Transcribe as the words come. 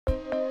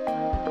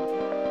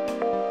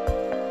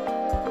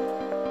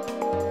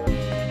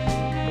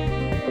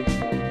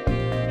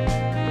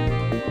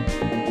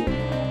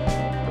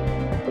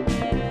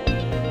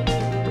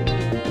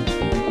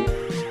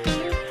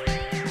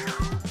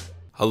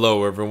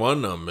Hello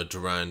everyone, I'm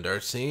Mr. Ryan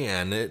Darcy,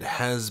 and it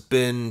has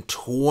been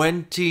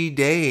 20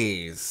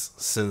 days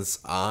since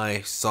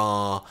I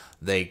saw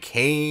They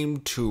Came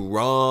to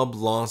Rob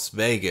Las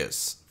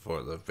Vegas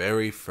for the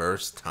very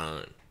first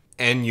time.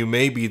 And you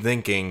may be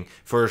thinking,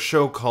 for a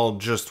show called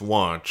Just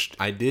Watched,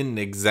 I didn't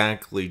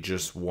exactly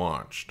just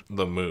watch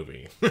the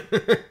movie.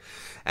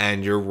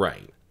 And you're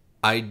right.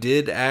 I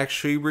did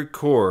actually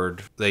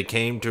record They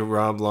Came to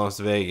Rob Las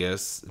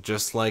Vegas,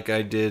 just like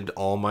I did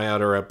all my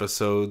other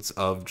episodes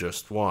of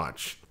Just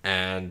Watch.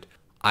 And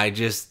I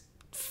just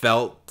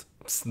felt,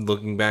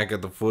 looking back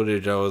at the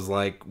footage, I was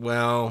like,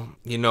 well,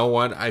 you know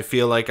what? I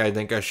feel like I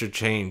think I should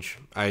change.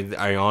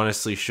 I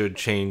honestly should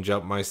change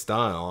up my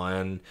style.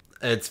 And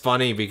it's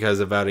funny because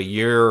about a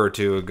year or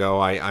two ago,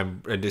 I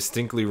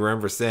distinctly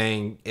remember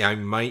saying I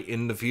might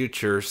in the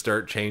future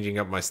start changing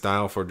up my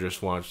style for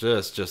Just Watch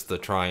This, just to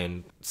try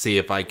and see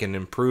if I can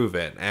improve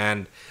it.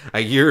 And a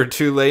year or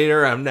two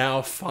later, I'm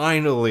now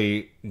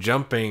finally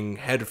jumping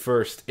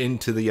headfirst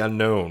into the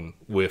unknown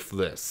with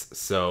this.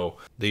 So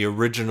the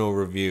original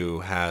review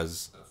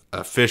has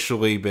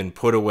officially been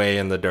put away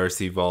in the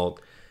Darcy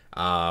Vault,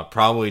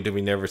 probably to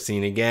be never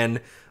seen again.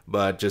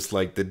 But just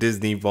like the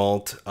Disney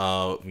Vault,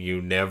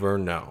 you never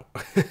know.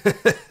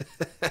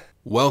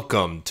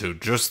 Welcome to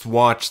Just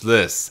Watch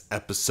This,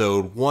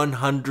 episode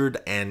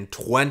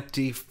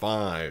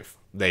 125.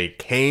 They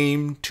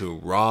Came to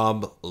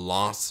Rob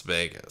Las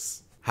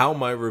Vegas. How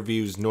my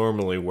reviews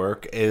normally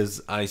work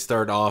is I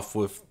start off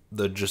with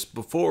the Just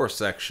Before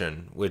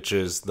section, which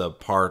is the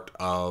part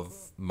of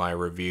my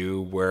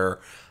review where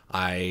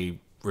I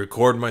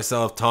record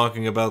myself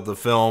talking about the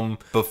film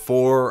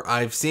before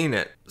I've seen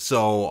it.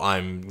 So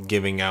I'm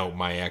giving out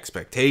my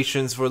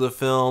expectations for the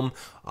film,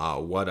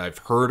 what I've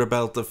heard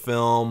about the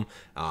film,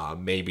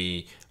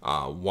 maybe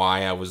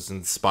why I was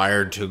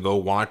inspired to go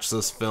watch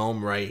this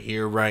film right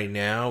here, right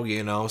now,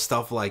 you know,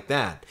 stuff like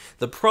that.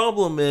 The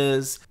problem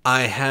is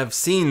I have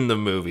seen the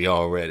movie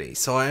already,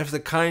 so I have to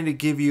kind of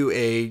give you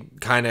a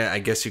I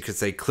guess you could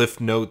say,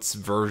 Cliff Notes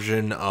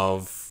version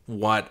of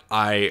what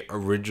I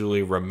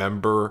originally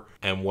remember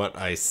and what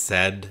I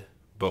said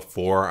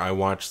before I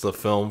watched the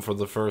film for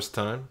the first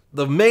time.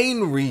 The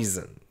main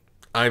reason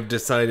I've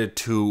decided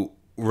to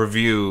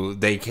review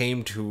They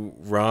Came to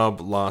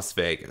Rob Las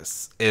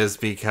Vegas is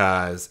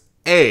because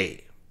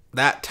A,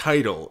 that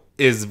title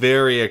is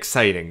very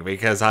exciting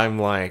because I'm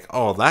like,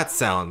 oh, that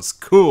sounds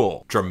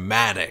cool,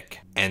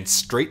 dramatic, and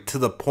straight to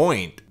the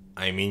point.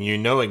 I mean, you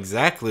know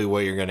exactly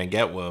what you're gonna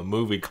get with a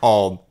movie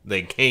called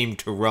They Came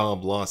to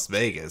Rob Las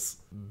Vegas.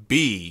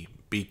 B,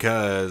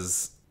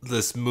 because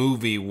this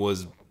movie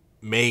was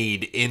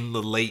made in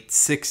the late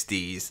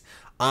 60s,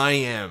 I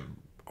am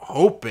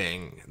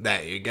hoping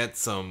that you get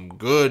some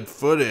good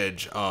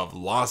footage of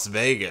Las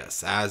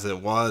Vegas as it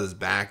was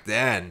back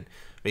then.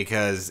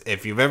 Because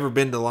if you've ever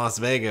been to Las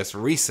Vegas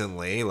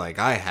recently, like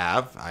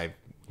I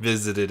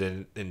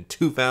visited in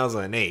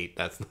 2008.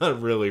 That's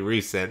not really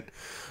recent,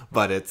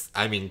 but it's,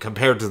 I mean,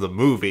 compared to the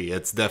movie,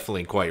 it's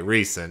definitely quite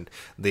recent.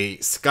 The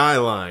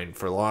skyline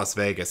for Las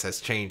Vegas has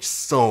changed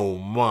so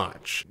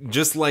much.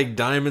 Just like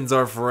Diamonds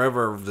Are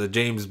Forever, the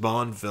James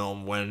Bond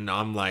film, when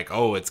I'm like,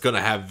 oh, it's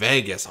gonna have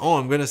Vegas. Oh,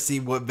 I'm gonna see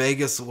what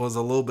Vegas was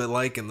a little bit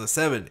like in the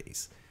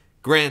 70s.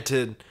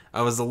 Granted,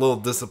 I was a little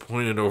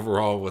disappointed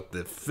overall with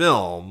the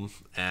film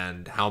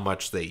and how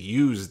much they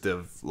used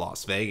of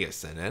Las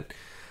Vegas in it.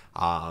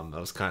 I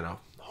was kind of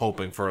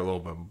hoping for a little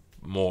bit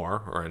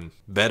more or in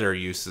better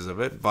uses of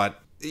it,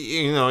 but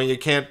you know, you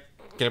can't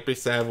be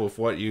sad with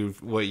what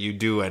you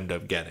do end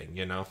up getting,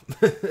 you know.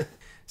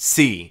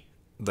 C,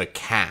 the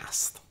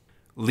cast.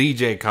 Lee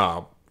J.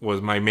 Cobb was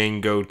my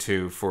main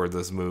go-to for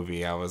this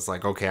movie. I was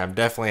like, okay, I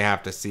definitely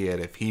have to see it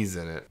if he's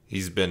in it.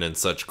 He's been in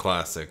such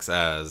classics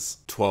as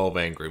 12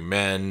 Angry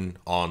Men,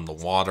 On the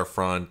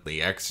Waterfront,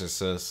 The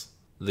Exorcist.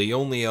 The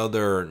only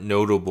other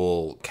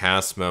notable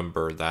cast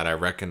member that I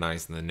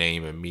recognized the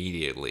name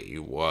immediately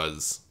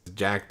was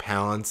Jack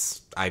Palance.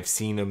 I've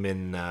seen him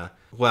in,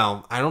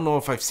 well, I don't know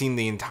if I've seen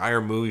the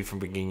entire movie from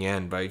beginning to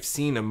end, but I've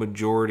seen a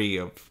majority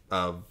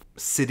of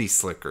City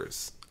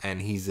Slickers,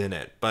 and he's in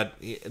it. But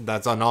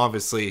that's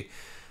obviously,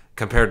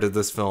 compared to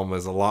this film,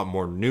 is a lot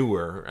more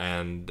newer,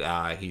 and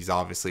he's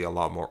obviously a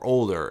lot more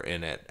older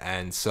in it.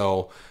 And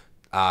so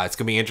it's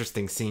going to be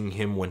interesting seeing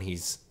him when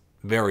he's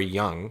very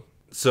young.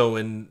 So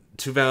in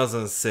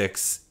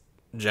 2006,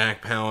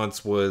 Jack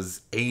Palance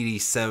was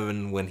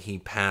 87 when he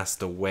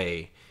passed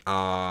away.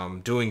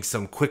 Doing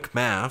some quick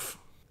math,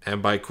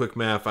 and by quick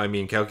math I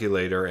mean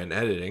calculator and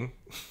editing,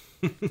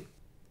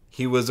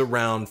 he was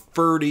around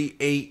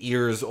 38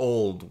 years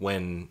old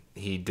when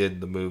he did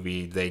the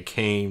movie They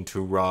Came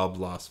to Rob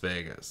Las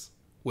Vegas,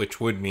 which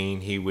would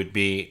mean he would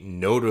be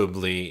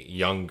notably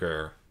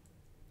younger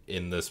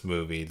in this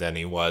movie than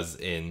he was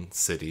in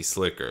City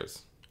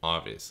Slickers,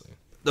 obviously.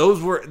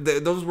 Those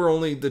were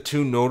only the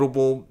two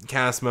notable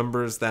cast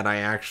members that I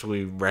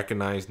actually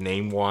recognized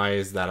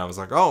name-wise, that I was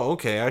like, oh,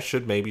 okay, I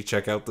should maybe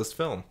check out this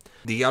film.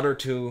 The other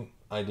two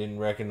I didn't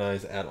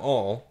recognize at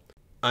all.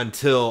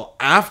 until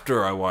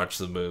after I watched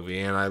the movie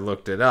and I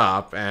looked it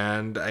up,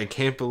 and I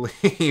can't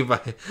believe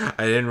I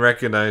didn't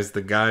recognize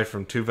the guy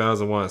from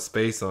 2001: A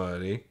Space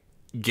Odyssey,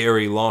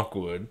 Gary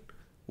Lockwood,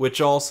 which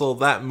also,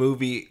 that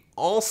movie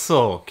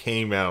also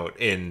came out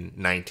in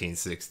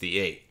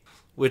 1968.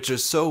 Which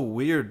is so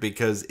weird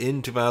because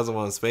in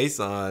 2001: Space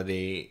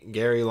Odyssey,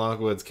 Gary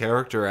Lockwood's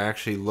character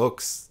actually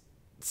looks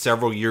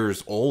several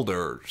years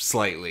older,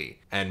 slightly,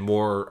 and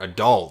more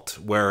adult,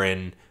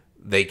 wherein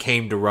They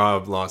Came to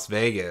Rob Las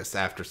Vegas,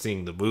 after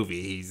seeing the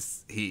movie,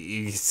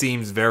 he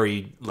seems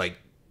very, like,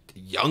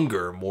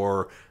 younger,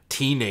 more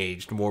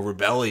teenaged, more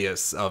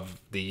rebellious,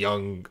 of the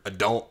young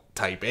adult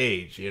type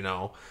age, you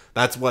know?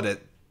 That's what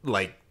it,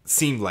 like,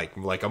 seemed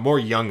like a more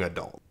young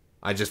adult.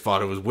 I just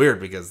thought it was weird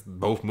because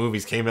both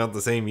movies came out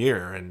the same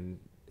year, and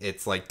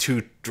it's like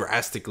two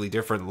drastically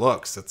different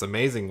looks. It's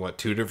amazing what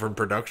two different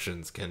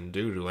productions can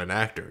do to an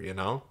actor, you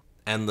know?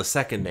 And the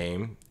second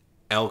name,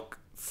 Elk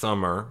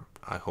Summer,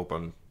 I hope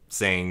I'm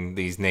saying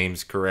these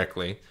names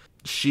correctly,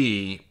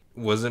 she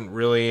wasn't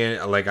really,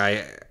 like,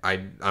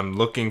 I'm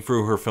looking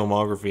through her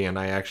filmography, and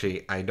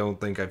I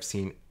don't think I've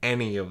seen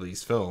any of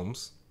these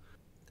films.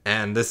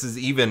 And this is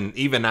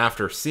even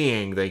after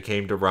seeing They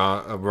Came to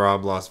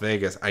Rob Las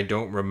Vegas, I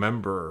don't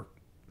remember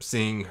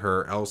seeing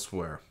her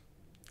elsewhere.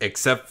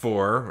 Except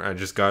for, I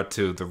just got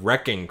to The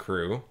Wrecking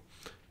Crew,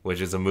 which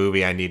is a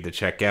movie I need to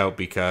check out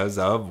because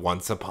of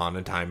Once Upon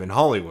a Time in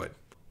Hollywood.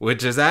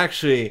 Which is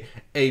actually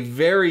a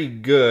very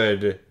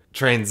good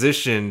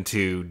transition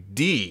to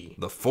D.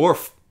 The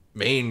fourth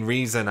main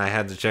reason I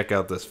had to check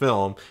out this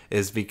film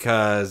is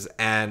because,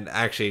 and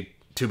actually,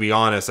 to be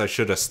honest, I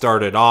should have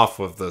started off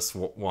with this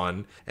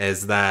one,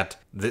 is that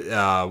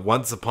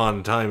Once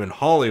Upon a Time in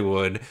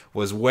Hollywood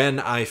was when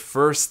I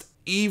first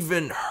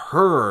even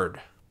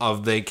heard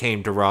of They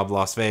Came to Rob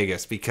Las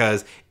Vegas,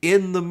 because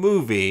in the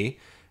movie,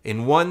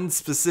 in one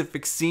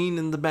specific scene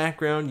in the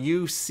background,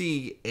 you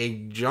see a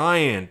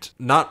giant,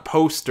 not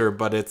poster,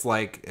 but it's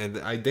like, and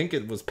I think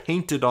it was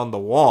painted on the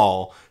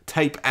wall,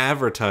 type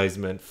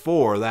advertisement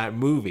for that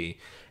movie.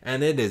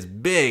 And it is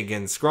big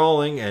and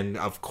scrolling, and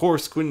of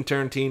course Quentin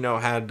Tarantino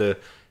had to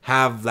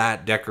have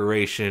that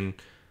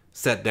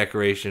set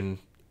decoration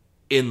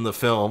in the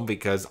film,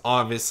 because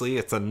obviously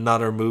it's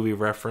another movie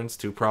reference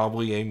to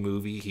probably a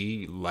movie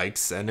he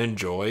likes and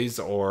enjoys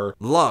or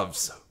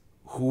loves.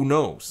 Who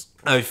knows?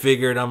 I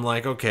figured, I'm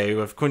like, okay,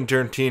 if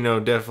Quentin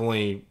Tarantino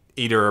definitely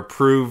either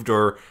approved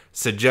or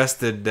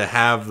suggested to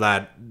have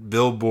that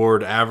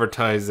billboard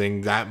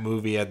advertising that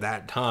movie at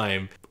that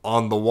time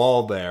on the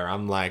wall there,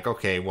 I'm like,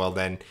 okay, well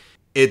then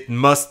it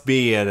must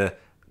be a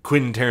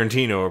Quentin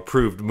Tarantino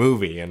approved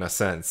movie in a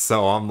sense.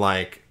 So I'm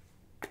like,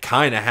 I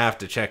kind of have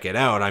to check it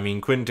out. I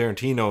mean, Quentin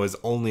Tarantino is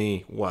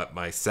only,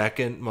 my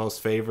second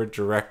most favorite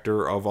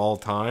director of all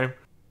time.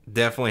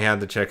 Definitely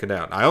had to check it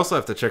out. I also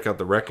have to check out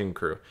The Wrecking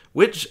Crew,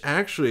 which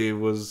actually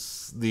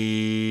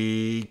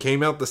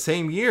came out the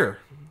same year.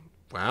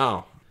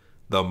 Wow.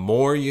 The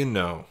more you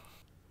know.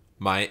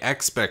 My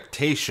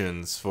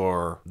expectations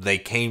for They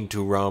Came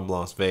to Rob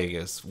Las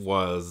Vegas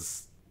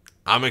was,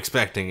 I'm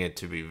expecting it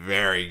to be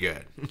very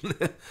good.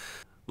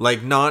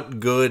 Like, not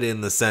good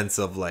in the sense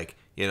of, like,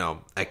 you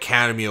know,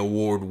 Academy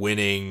Award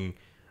winning,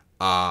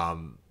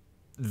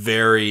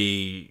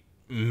 very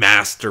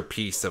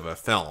masterpiece of a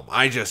film.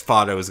 I just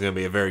thought it was going to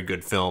be a very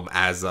good film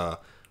as a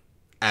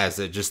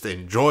just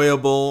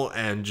enjoyable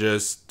and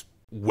just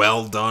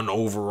well done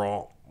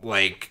overall.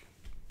 Like,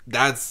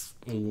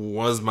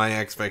 was my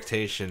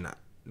expectation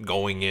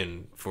going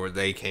in for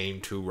They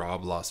Came to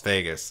Rob Las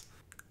Vegas.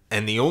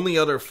 And the only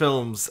other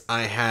films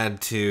I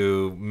had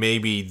to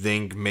maybe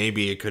think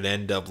maybe it could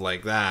end up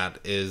like that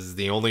is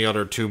the only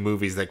other two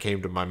movies that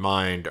came to my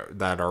mind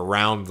that are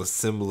around the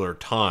similar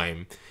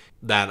time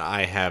that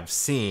I have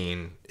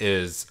seen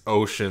is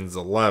Ocean's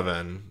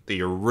 11,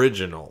 the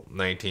original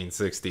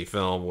 1960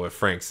 film with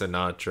Frank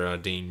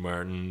Sinatra, Dean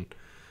Martin,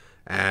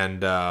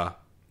 and The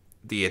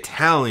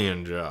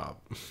Italian Job,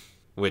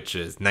 which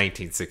is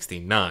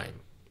 1969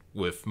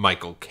 with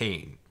Michael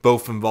Caine.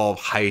 Both involve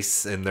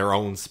heists in their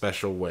own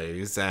special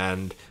ways,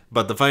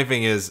 but the funny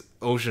thing is,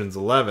 Ocean's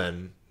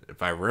 11,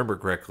 if I remember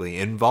correctly,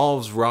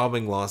 involves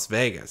robbing Las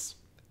Vegas.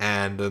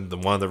 And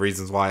one of the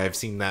reasons why I've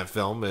seen that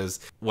film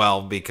is,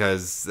 well,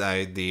 because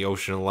the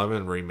Ocean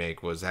 11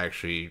 remake was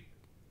actually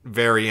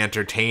very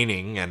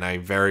entertaining, and I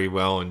very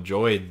well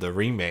enjoyed the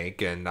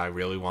remake, and I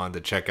really wanted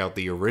to check out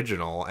the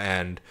original.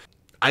 And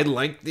I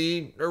liked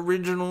the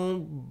original,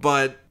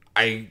 but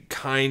I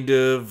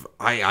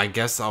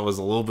guess I was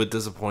a little bit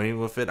disappointed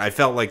with it. I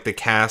felt like the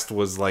cast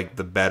was like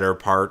the better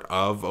part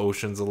of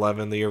Ocean's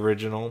 11, the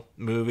original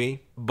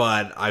movie.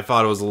 But I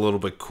thought it was a little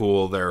bit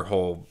cool, their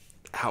whole,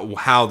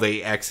 how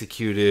they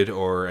executed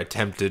or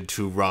attempted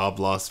to rob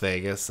Las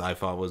Vegas. I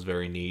thought was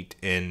very neat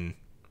and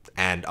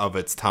of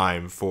its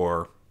time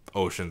for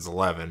Ocean's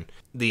 11.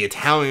 The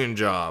Italian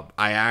Job,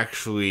 I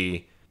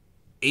actually,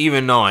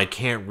 even though I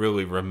can't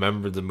really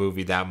remember the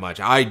movie that much,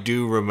 I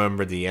do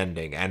remember the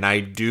ending, and I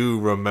do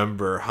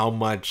remember how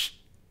much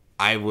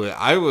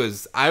I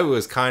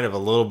was kind of a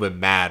little bit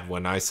mad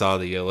when I saw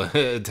the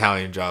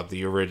Italian Job,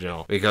 the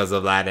original, because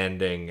of that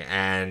ending,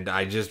 and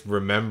I just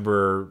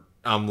remember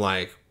I'm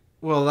like,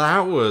 well,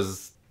 that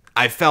was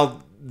I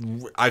felt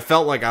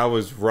like I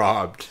was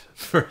robbed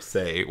per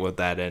se with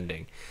that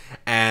ending,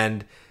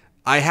 and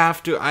I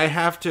have to.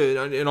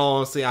 In all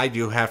honesty, I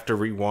do have to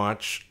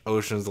rewatch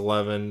Ocean's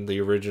 11, the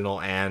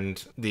original,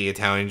 and the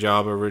Italian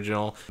Job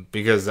original,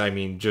 because I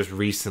mean, just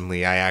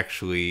recently, I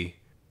actually,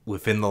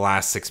 within the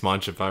last 6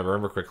 months, if I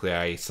remember correctly,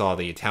 I saw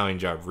the Italian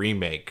Job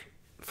remake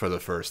for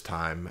the first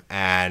time,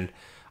 and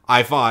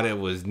I thought it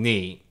was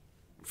neat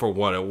for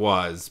what it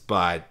was,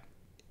 but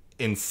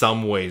in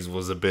some ways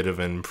was a bit of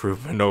an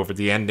improvement over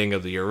the ending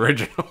of the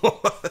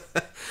original.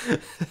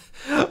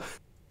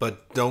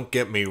 But don't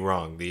get me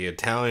wrong, the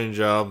Italian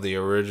Job, the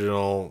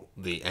original,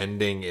 the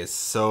ending is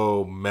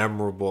so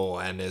memorable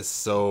and is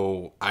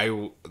so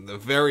the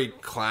very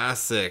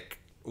classic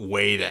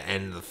way to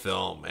end the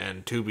film.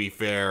 And to be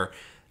fair,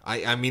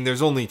 I mean,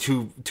 there's only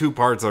two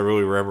parts I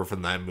really remember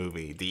from that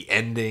movie: the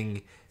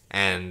ending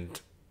and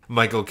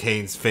Michael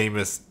Caine's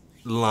famous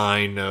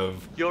line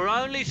of, "You're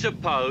only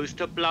supposed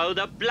to blow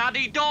the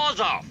bloody doors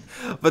off."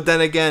 But then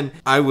again,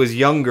 I was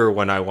younger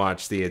when I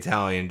watched the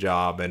Italian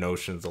Job and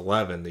Ocean's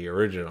 11, the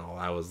original.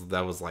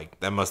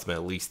 That must have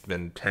at least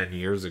been 10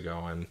 years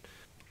ago, and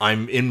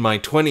I'm in my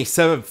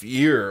 27th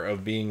year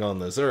of being on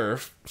this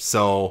earth,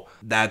 so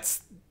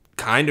that's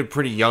kind of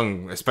pretty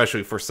young,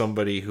 especially for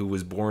somebody who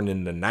was born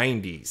in the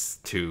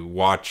 90s, to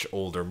watch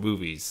older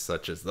movies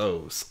such as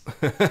those.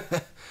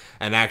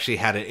 And actually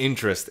had an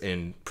interest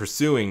in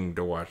pursuing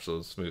to watch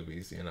those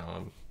movies. You know,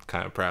 I'm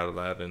kind of proud of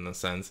that in a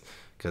sense,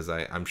 because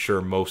I'm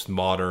sure most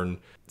modern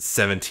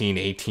 17,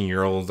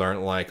 18-year-olds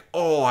aren't like,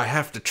 oh, I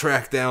have to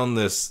track down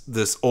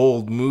this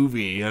old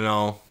movie, you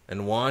know,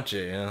 and watch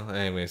it, you know.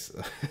 Anyways,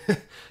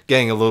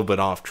 getting a little bit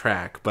off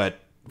track, but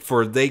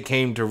for They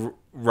Came to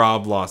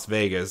Rob Las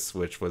Vegas,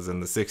 which was in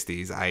the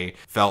 60s, I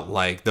felt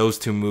like those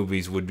two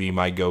movies would be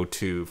my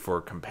go-to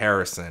for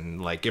comparison,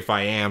 like if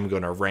I am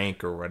going to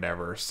rank or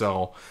whatever.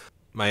 So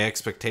my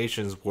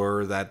expectations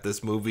were that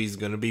this movie's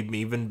going to be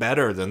even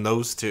better than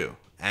those two,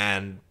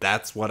 and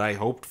that's what I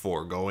hoped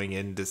for going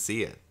in to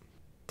see it.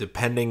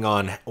 Depending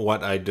on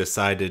what I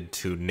decided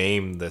to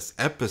name this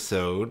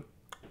episode,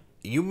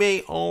 you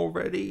may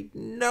already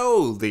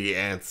know the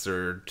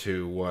answer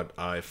to what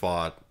I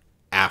thought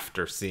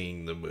after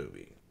seeing the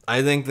movie.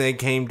 I think They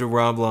Came to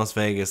Rob Las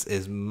Vegas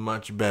is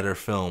much better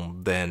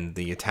film than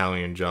the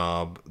Italian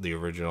Job, the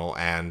original,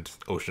 and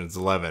Ocean's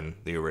 11,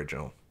 the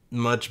original.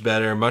 Much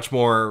better, much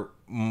more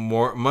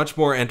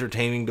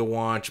entertaining to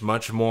watch,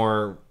 much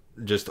more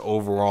just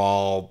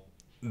overall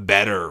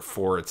better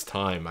for its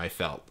time, I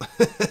felt.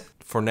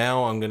 For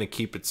now, I'm going to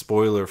keep it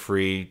spoiler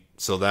free,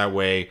 so that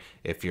way,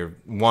 if you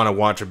want to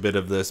watch a bit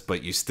of this,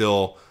 but you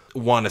still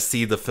want to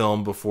see the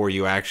film before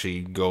you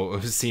actually go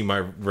see my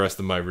rest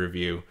of my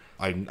review,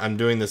 I'm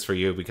doing this for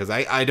you, because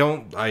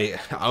I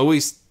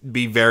always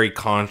be very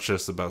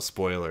conscious about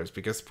spoilers,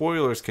 because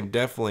spoilers can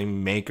definitely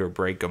make or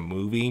break a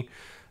movie,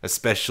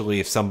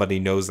 especially if somebody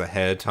knows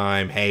ahead of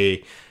time,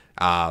 hey,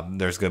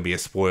 there's going to be a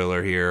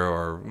spoiler here,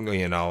 or,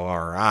 you know,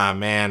 or,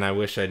 man, I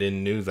wish I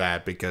didn't knew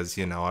that, because,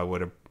 you know, I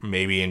would have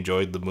maybe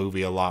enjoyed the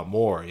movie a lot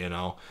more, you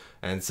know.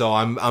 And so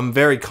I'm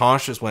very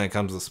cautious when it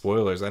comes to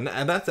spoilers, and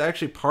that's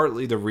actually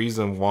partly the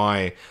reason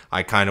why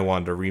I kind of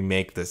wanted to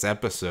remake this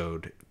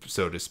episode,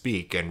 so to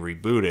speak, and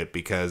reboot it,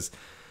 because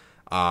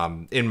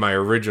in my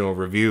original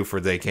review for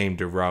They Came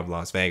to Rob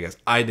Las Vegas,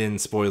 I didn't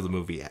spoil the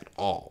movie at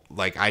all.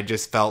 Like, I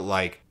just felt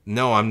like,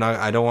 no,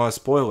 I don't want to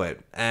spoil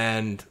it.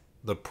 And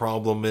the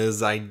problem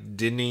is I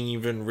didn't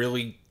even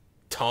really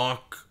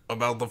talk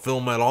about the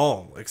film at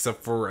all,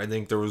 except for, I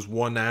think there was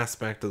one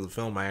aspect of the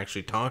film I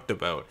actually talked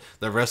about.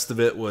 The rest of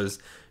it was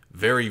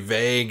very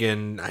vague,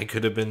 and I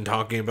could have been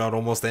talking about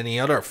almost any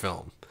other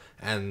film.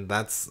 And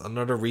that's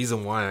another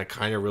reason why I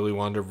kind of really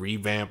wanted to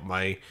revamp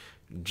my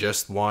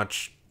just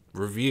watch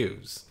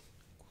reviews.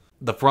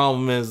 The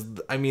problem is,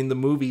 I mean, the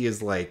movie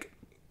is like,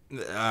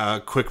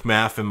 quick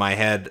math in my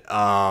head,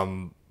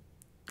 I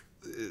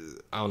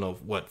don't know,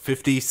 what,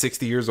 50,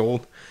 60 years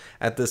old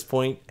at this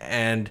point,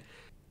 and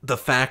the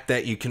fact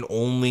that you can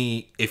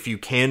only, if you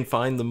can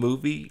find the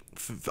movie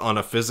on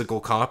a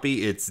physical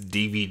copy, it's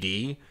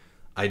DVD.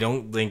 I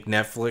don't think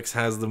Netflix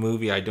has the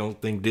movie. I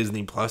don't think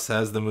Disney Plus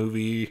has the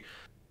movie.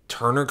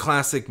 Turner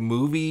Classic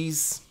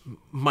Movies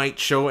might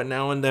show it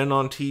now and then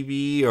on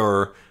TV,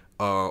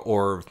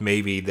 or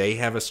maybe they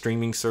have a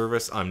streaming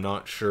service. I'm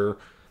not sure.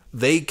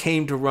 They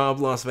Came to Rob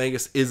Las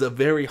Vegas is a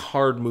very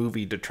hard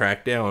movie to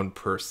track down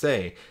per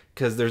se,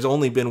 because there's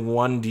only been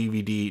one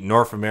DVD,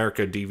 North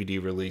America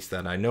DVD release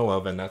that I know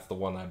of, and that's the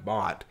one I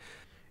bought.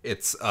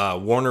 It's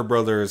Warner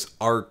Brothers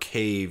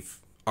Archive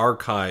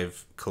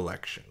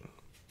Collection.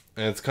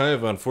 And it's kind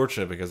of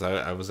unfortunate, because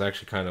I was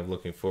actually kind of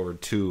looking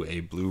forward to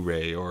a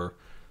Blu-ray or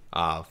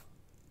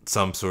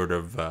some sort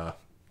of a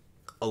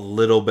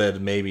little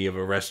bit maybe of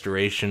a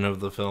restoration of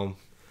the film.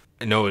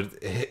 I know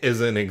it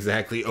isn't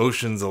exactly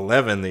Ocean's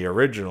 11, the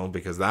original,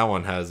 because that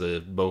one has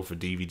both a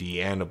DVD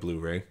and a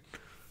Blu-ray.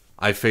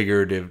 I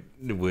figured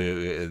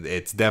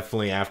it's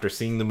definitely, after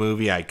seeing the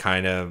movie, I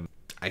can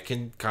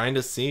kind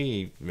of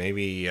see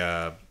maybe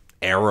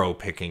Arrow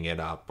picking it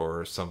up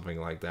or something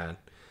like that.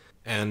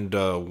 And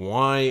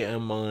why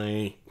am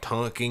I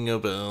talking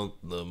about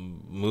the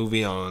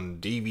movie on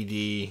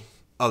DVD?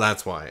 Oh,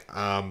 that's why.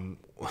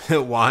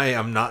 Why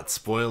I'm not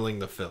spoiling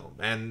the film.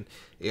 And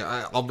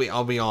yeah,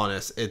 I'll be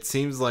honest. It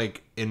seems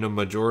like in the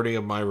majority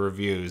of my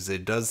reviews,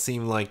 it does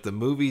seem like the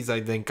movies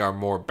I think are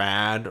more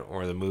bad,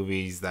 or the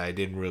movies that I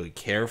didn't really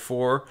care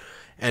for,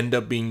 end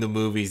up being the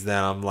movies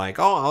that I'm like,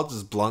 oh, I'll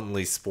just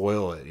bluntly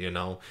spoil it, you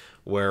know?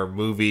 Where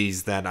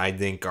movies that I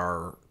think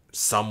are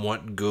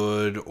somewhat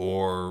good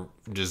or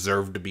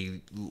deserve to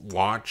be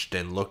watched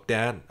and looked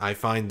at, I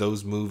find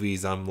those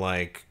movies, I'm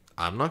like,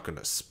 I'm not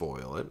gonna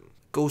spoil it.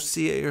 Go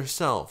see it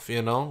yourself,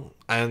 you know?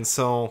 And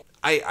so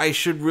I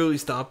should really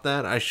stop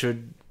that. I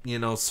should, you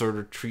know, sort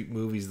of treat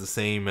movies the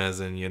same, as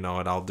in, you know,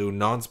 and I'll do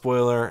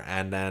non-spoiler,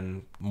 and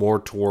then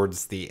more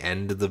towards the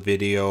end of the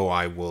video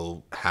I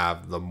will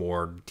have the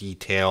more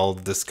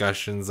detailed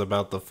discussions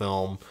about the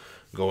film,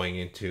 going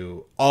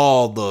into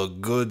all the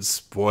good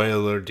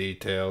spoiler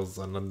details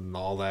and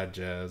all that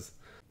jazz.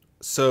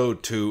 So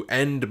to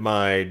end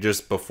my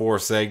just before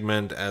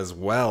segment, as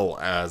well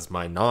as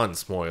my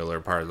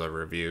non-spoiler part of the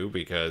review,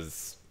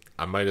 because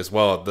I might as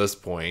well at this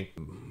point,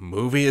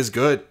 movie is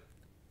good.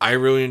 I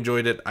really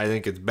enjoyed it. I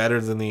think it's better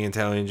than The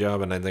Italian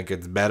Job, and I think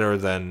it's better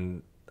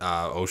than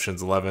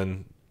Ocean's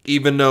 11.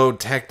 Even though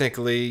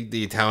technically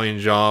The Italian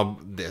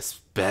Job,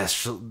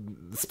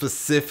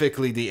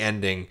 specifically the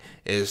ending,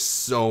 is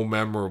so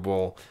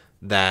memorable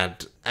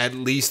that at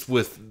least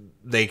with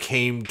They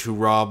Came to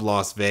Rob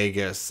Las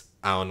Vegas,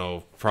 I don't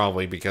know,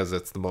 probably because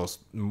it's the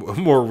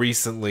more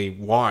recently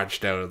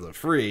watched out of the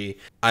three.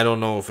 I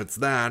don't know if it's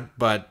that,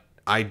 but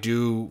I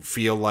do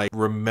feel like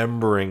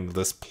remembering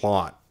this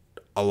plot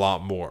a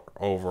lot more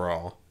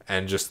overall,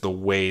 and just the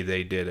way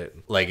they did it.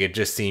 Like, it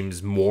just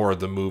seems more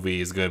the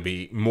movie is going to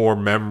be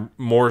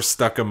more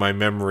stuck in my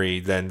memory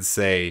than,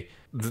 say,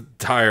 the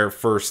entire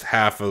first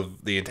half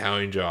of The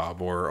Italian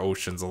Job or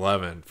Ocean's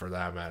 11 for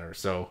that matter.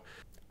 So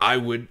I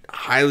would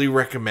highly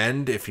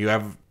recommend, if you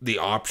have the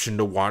option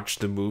to watch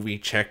the movie,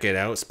 check it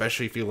out,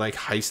 especially if you like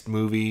heist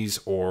movies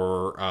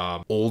or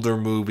older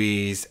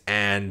movies,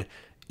 and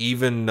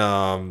even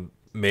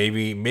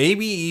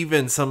maybe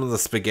even some of the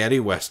spaghetti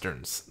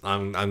westerns.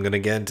 I'm gonna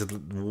get into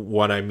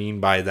what I mean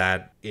by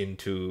that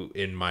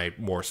in my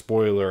more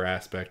spoiler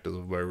aspect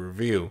of my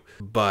review,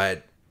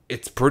 but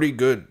it's pretty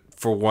good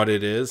for what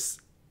it is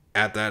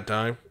at that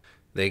time.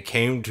 They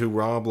Came to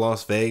Rob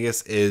Las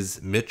Vegas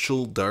is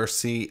Mitchell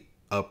Darcy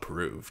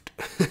approved.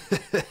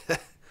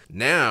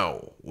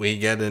 Now we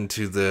get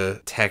into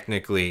the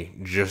technically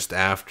just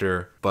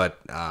after, but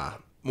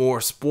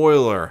more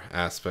spoiler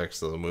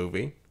aspects of the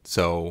movie.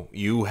 So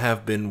you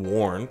have been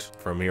warned.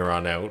 From here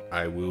on out,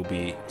 I will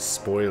be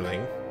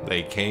spoiling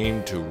They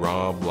Came to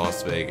Rob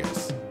Las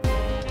Vegas.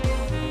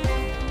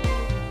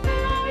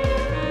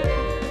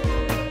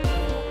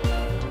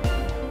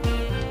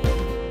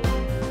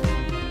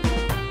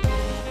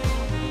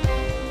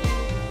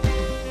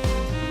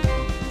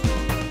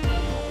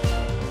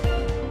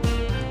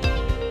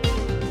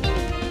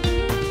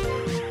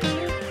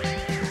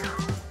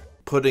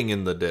 Putting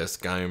in the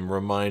disc, I am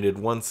reminded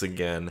once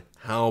again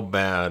how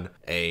bad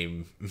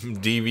a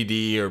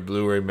DVD or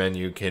Blu-ray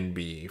menu can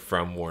be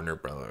from Warner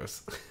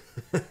Brothers.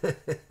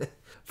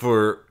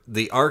 For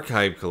the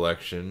Archive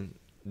Collection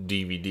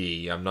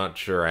DVD, I'm not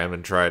sure, I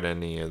haven't tried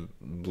any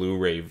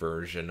Blu-ray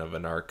version of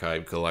an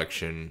Archive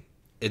Collection.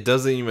 It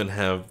doesn't even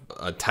have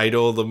a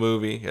title of the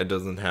movie, it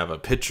doesn't have a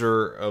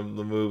picture of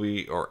the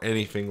movie or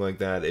anything like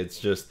that. It's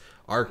just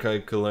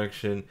Archive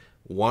Collection,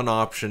 one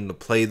option to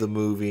play the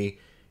movie.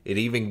 It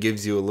even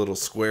gives you a little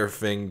square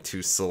thing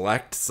to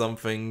select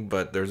something,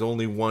 but there's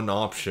only one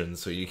option,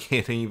 so you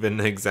can't even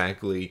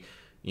exactly,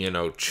 you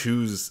know,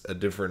 choose a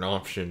different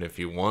option if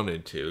you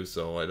wanted to.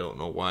 So I don't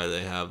know why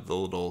they have the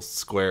little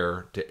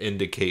square to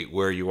indicate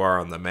where you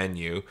are on the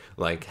menu.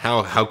 Like,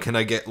 how can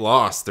I get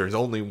lost? There's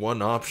only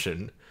one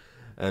option.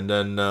 And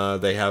then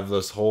they have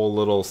this whole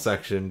little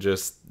section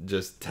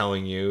just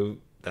telling you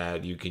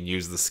that you can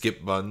use the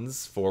skip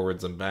buttons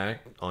forwards and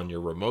back on your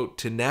remote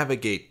to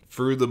navigate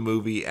through the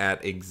movie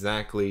at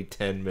exactly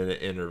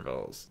 10-minute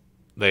intervals.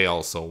 They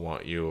also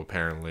want you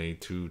apparently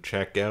to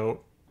check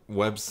out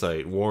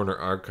website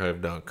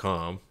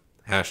warnerarchive.com,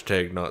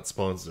 hashtag not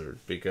sponsored,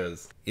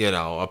 because, you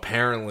know,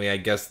 apparently I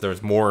guess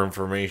there's more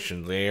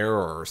information there,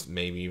 or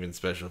maybe even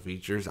special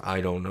features, I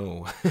don't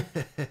know.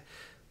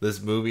 This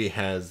movie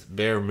has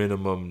bare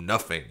minimum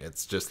nothing.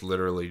 It's just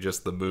literally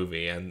just the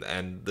movie, and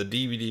the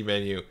DVD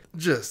menu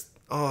just,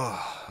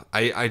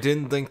 I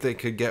didn't think they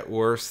could get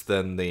worse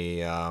than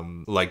the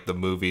like the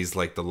movies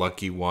like The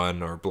Lucky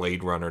One or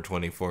Blade Runner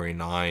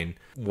 2049,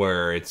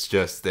 where it's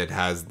just, it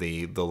has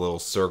the little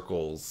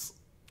circles,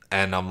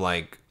 and I'm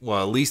like,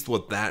 well, at least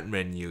with that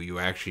menu you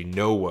actually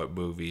know what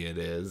movie it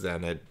is,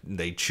 and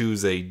they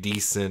choose a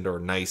decent or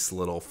nice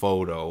little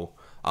photo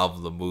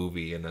of the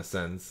movie in a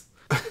sense.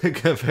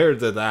 Compared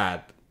to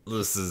that,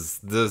 This is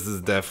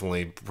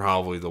definitely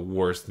probably the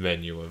worst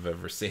menu I've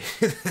ever seen.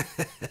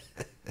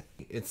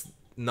 It's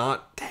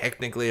not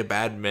technically a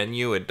bad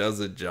menu. It does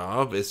a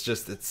job. It's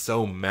just it's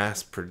so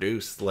mass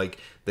produced. Like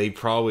they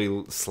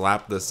probably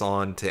slap this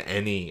on to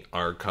any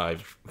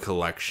archive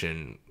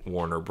collection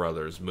Warner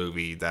Brothers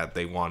movie that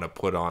they want to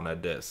put on a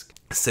disc.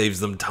 Saves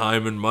them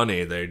time and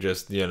money. They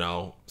just,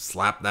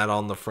 slap that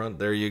on the front.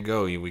 There you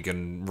go. We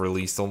can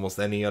release almost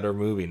any other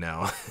movie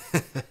now.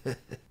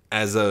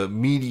 As a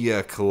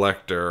media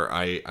collector,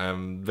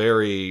 I'm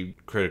very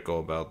critical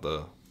about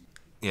the,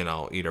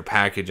 either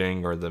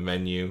packaging or the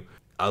menu.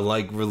 I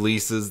like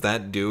releases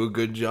that do a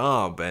good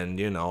job, and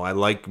I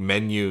like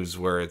menus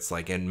where it's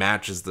like it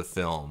matches the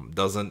film,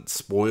 doesn't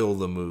spoil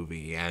the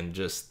movie, and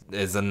just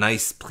is a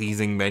nice,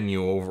 pleasing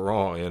menu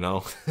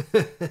overall.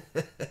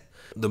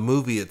 The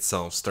movie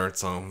itself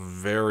starts off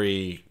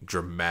very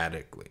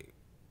dramatically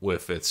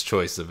with its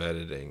choice of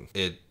editing.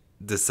 It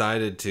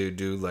decided to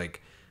do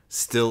like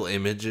still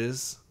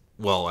images.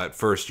 Well, at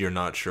first you're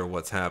not sure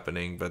what's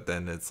happening, but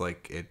then it's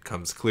like it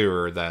comes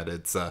clearer that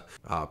it's a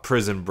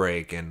prison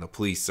break and the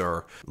police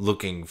are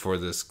looking for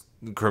this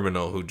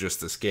criminal who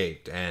just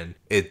escaped. And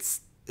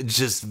it's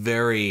just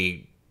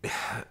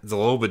it's a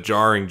little bit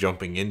jarring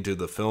jumping into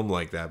the film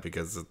like that,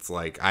 because it's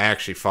like I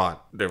actually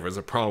thought there was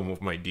a problem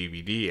with my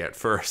DVD at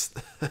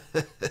first.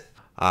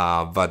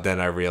 But then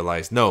I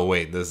realized, no,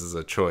 wait, this is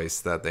a choice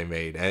that they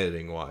made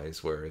editing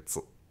wise, where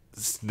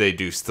they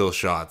do still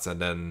shots,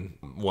 and then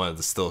one of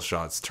the still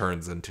shots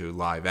turns into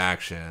live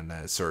action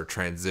and sort of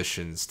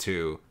transitions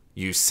to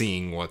you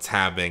seeing what's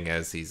happening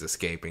as he's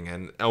escaping.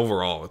 And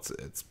overall,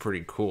 it's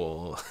pretty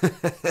cool.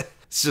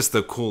 It's just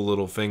a cool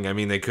little thing. I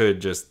mean, they could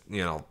just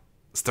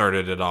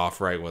started it off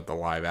right with the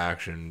live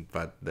action,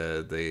 but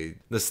the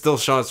still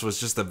shots was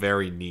just a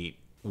very neat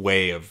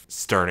way of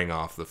starting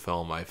off the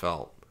film, I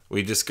felt.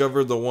 We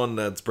discovered the one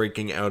that's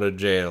breaking out of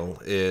jail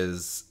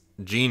is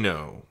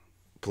Gino,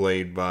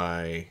 played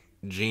by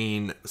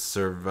Gene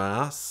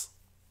Servais.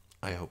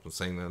 I hope I'm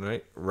saying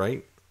that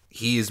right.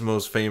 He is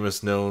most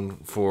famous known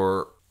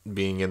for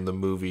being in the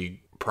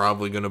movie,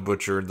 probably gonna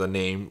butcher the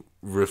name,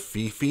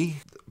 Rafifi,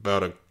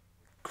 about a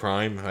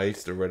crime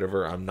heist or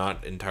whatever. I'm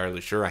not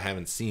entirely sure. I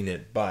haven't seen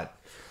it, but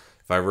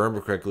if I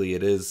remember correctly,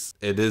 it is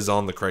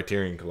on the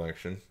Criterion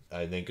Collection.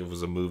 I think it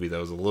was a movie that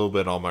was a little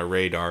bit on my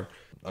radar.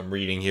 I'm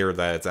reading here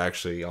that it's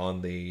actually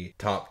on the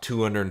top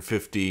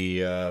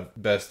 250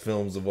 best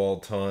films of all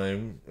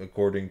time,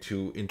 according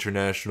to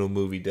International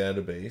Movie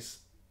Database.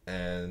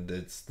 And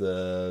it's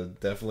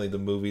definitely the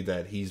movie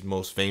that he's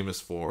most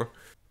famous for.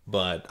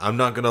 But I'm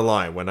not going to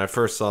lie, when I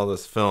first saw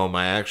this film,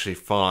 I actually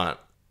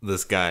thought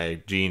this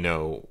guy,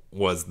 Gino,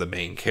 was the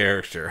main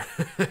character.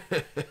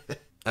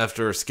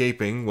 After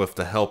escaping with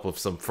the help of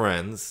some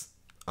friends,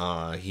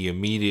 he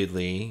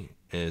immediately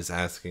is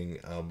asking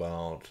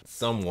about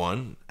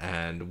someone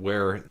and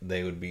where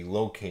they would be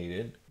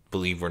located.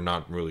 Believe we're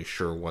not really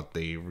sure what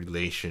the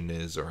relation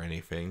is or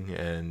anything.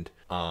 And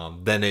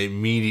then it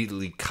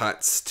immediately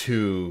cuts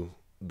to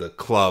the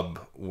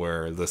club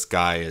where this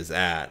guy is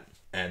at.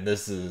 And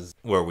this is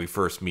where we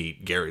first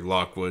meet Gary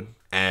Lockwood.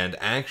 And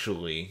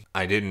actually,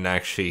 I didn't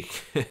actually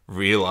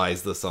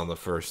realize this on the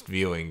first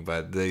viewing,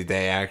 but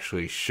they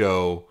actually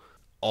show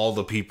all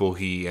the people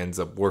he ends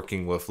up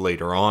working with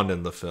later on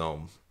in the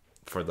film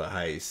for the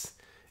heist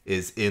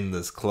is in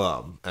this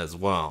club as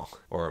well,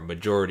 or a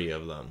majority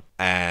of them.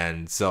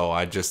 And so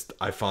I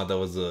thought that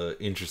was an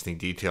interesting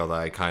detail that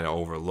I kind of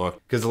overlooked,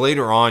 because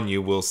later on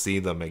you will see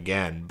them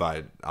again,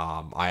 but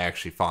I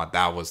actually thought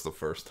that was the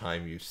first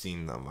time you've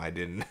seen them. I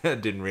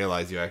didn't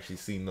realize you actually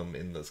seen them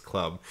in this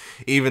club,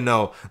 even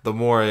though the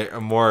more I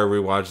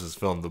rewatch this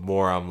film, the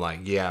more I'm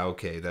like, yeah,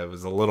 okay, that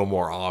was a little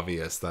more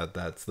obvious that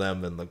that's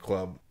them in the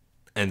club.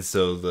 And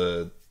so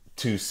the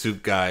two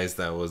suit guys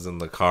that was in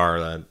the car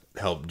that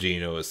help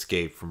Gino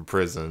escape from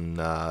prison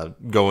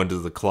go into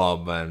the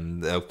club,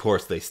 and of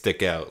course they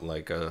stick out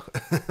like a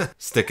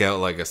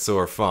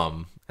sore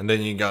thumb. And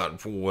then you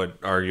got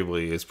what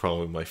arguably is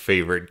probably my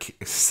favorite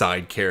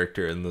side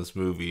character in this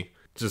movie,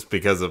 just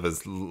because of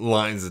his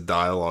lines of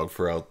dialogue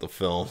throughout the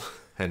film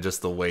and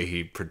just the way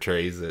he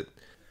portrays it.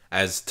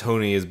 As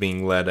Tony is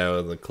being led out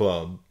of the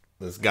club,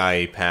 this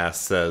guy he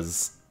passed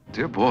says,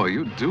 "Dear boy,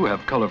 you do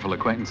have colorful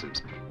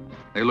acquaintances.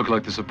 They look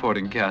like the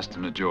supporting cast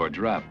in a George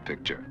Rapp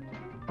picture."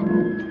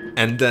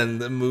 And then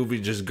the movie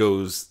just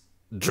goes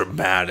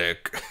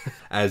dramatic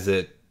as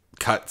it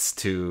cuts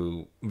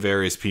to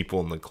various people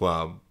in the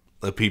club,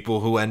 the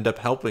people who end up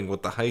helping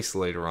with the heist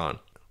later on.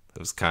 It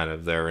was kind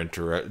of their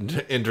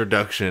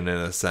introduction in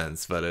a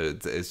sense, but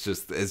it's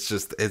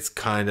just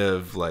kind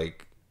of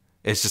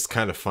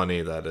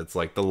funny that it's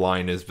like the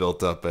line is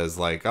built up as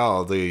like,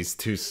 oh, these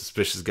two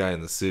suspicious guys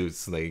in the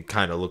suits, they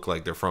kind of look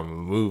like they're from a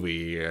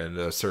movie, and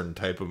a certain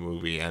type of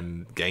movie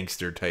and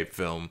gangster type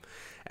film.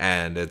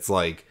 And it's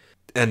like,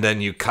 and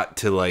then you cut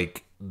to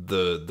like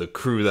the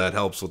crew that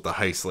helps with the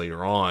heist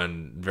later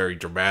on very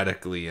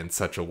dramatically in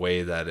such a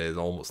way that it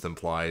almost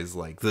implies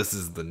like this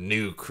is the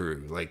new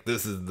crew, like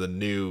this is the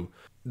new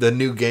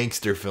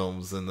gangster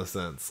films in the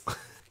sense.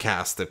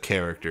 cast of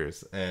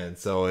characters. And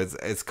so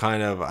it's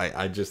kind of,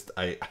 I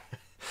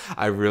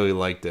really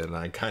liked it, and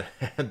I kind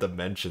of had to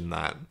mention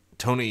that.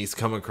 Tony's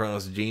come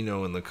across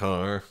Gino in the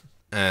car,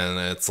 and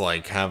it's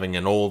like having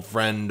an old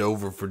friend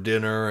over for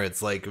dinner.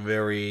 It's like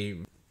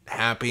very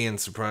happy and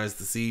surprised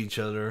to see each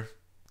other.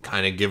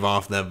 Kind of give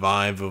off that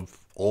vibe of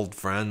old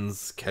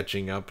friends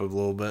catching up a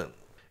little bit.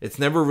 It's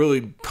never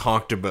really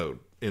talked about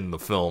in the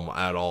film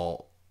at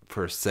all,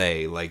 per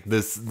se. Like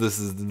this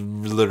is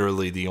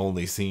literally the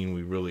only scene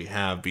we really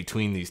have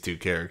between these two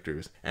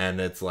characters, and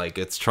it's like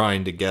it's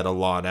trying to get a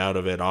lot out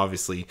of it.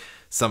 Obviously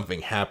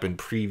something happened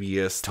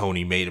previous,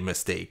 Tony made a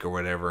mistake or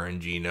whatever,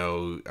 and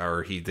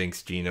he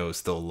thinks Gino is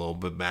still a little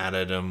bit mad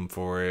at him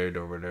for it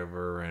or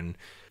whatever. And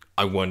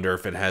I wonder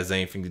if it has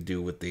anything to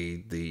do with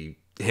the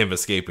him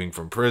escaping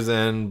from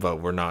prison, but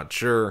we're not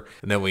sure.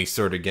 And then we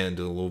sort of get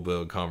into a little bit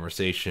of a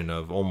conversation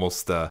of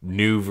almost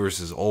new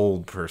versus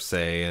old, per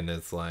se. And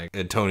it's like,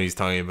 and Tony's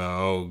talking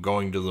about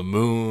going to the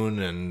moon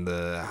and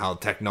how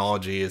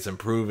technology is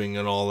improving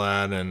and all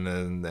that,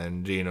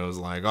 and Gino's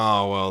like,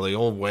 oh well, the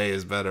old way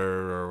is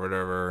better or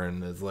whatever.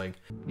 And it's like,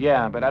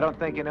 yeah, but I don't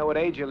think you know what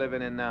age you're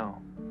living in now.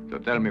 So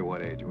tell me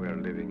what age we are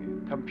living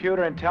in.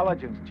 Computer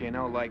intelligence,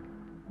 Gino, like,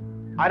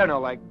 I don't know,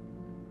 like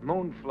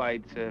moon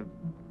flights,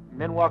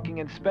 men walking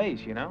in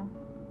space, you know?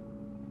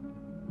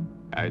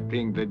 I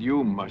think that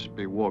you must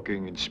be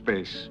walking in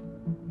space.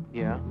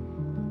 Yeah.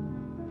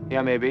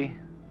 Yeah, maybe.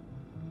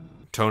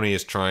 Tony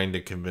is trying to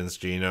convince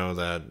Gino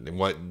that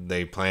what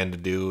they plan to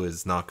do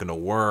is not going to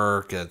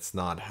work. That's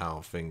not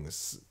how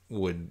things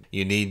would.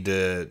 You need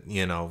to,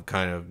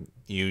 kind of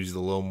use a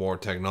little more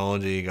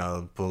technology. You got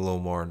to put a little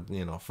more,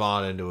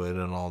 thought into it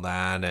and all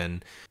that.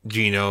 And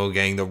Gino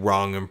getting the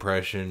wrong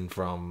impression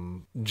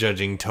from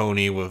judging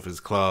Tony with his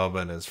club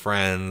and his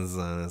friends.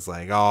 And it's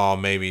like, oh,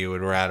 maybe you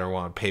would rather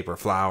want paper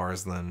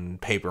flowers than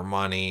paper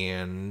money.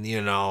 And,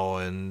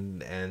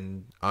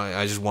 and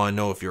I just want to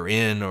know if you're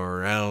in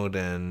or out.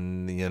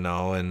 And,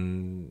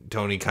 and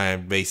Tony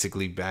kind of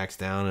basically backs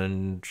down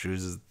and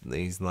chooses,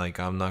 he's like,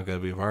 I'm not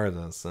going to be part of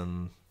this.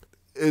 And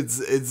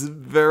it's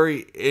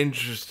very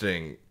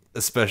interesting,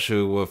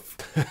 especially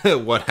with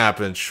what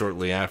happens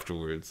shortly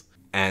afterwards.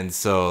 And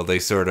so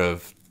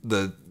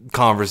the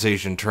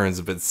conversation turns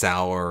a bit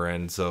sour,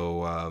 and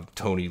so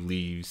Tony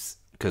leaves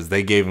because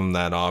they gave him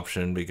that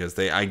option because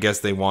I guess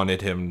they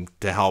wanted him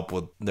to help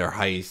with their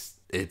heist.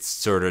 It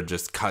sort of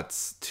just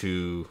cuts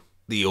to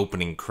the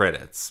opening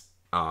credits,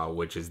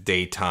 which is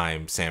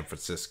daytime San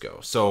Francisco.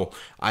 So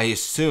I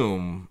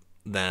assume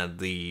that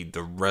the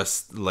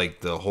rest,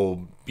 like the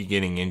whole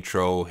beginning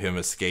intro, him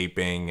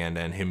escaping and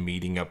then him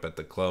meeting up at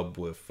the club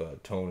with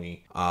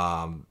Tony,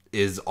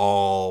 is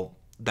all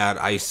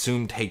that I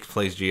assume takes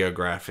place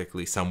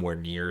geographically somewhere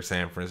near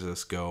San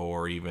Francisco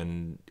or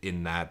even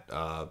in that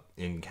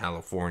in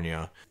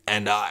California.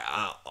 And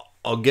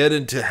I'll get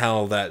into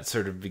how that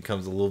sort of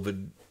becomes a little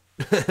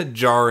bit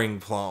jarring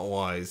plot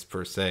wise,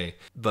 per se.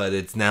 But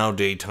it's now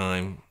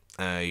daytime.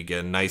 You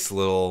get a nice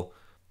little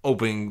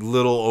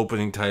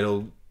opening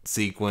title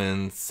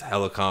sequence,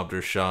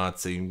 helicopter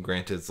shots. And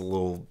granted, it's a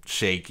little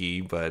shaky,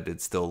 but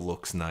it still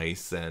looks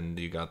nice. And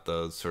you got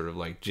the sort of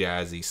like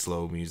jazzy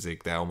slow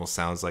music that almost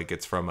sounds like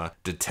it's from a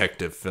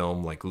detective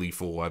film, like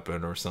Lethal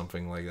Weapon or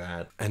something like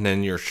that. And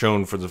then you're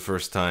shown for the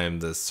first time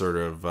this sort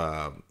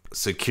of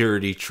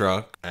security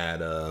truck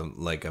at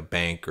a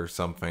bank or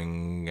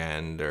something,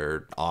 and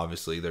they're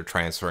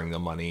transferring the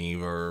money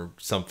or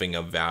something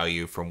of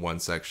value from one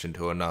section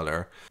to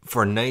another.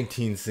 For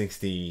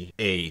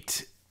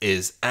 1968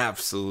 is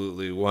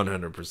absolutely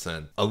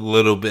 100% a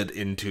little bit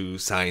into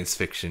science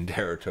fiction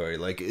territory.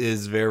 Like, it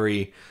is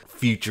very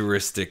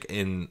futuristic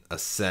in a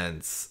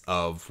sense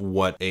of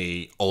what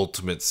a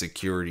ultimate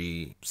secure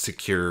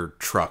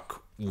truck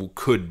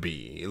could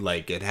be.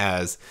 Like,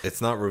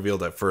 it's not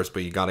revealed at first,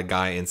 but you got a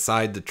guy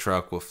inside the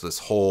truck with this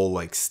whole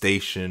like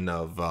station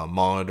of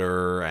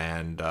monitor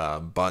and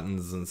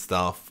buttons and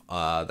stuff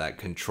that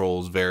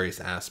controls various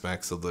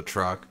aspects of the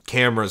truck,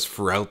 cameras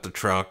throughout the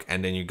truck,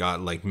 and then you got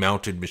like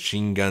mounted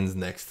machine guns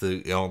next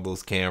to all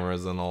those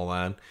cameras and all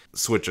that.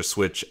 Switch a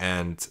switch,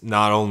 and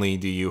not only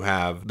do you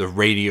have the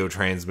radio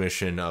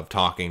transmission of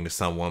talking to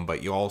someone,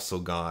 but you also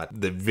got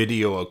the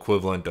video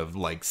equivalent of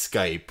like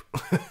Skype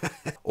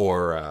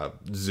or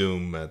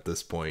Zoom at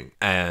this point.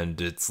 And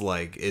it's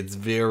like, it's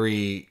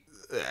very,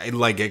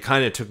 like, it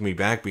kind of took me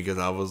back because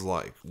I was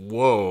like,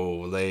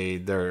 whoa,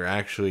 they're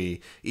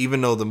actually,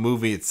 even though the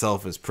movie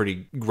itself is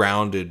pretty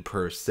grounded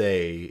per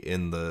se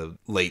in the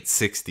late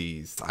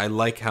 60s, I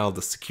like how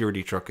the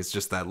security truck is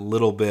just that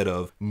little bit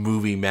of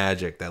movie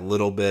magic, that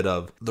little bit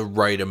of the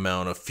right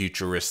amount of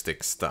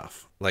futuristic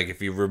stuff. Like,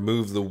 if you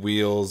remove the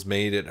wheels,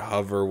 made it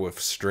hover with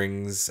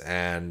strings,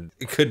 and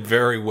it could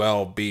very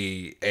well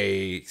be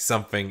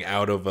something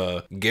out of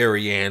a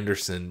Gary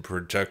Anderson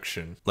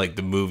production. Like,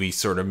 the movie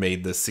sort of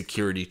made the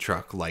security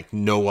truck like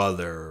no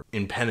other,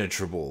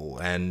 impenetrable,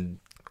 and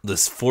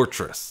this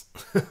fortress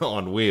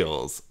on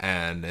wheels.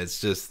 And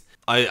it's just,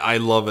 I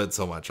love it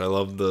so much. I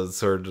love the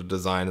sort of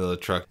design of the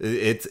truck.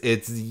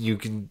 It's you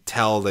can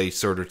tell they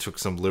sort of took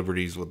some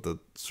liberties with the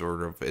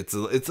sort of it's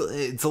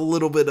a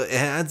little bit, it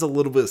adds a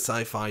little bit of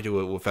sci-fi to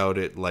it without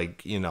it,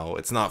 like, you know,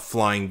 it's not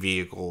flying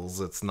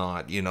vehicles, it's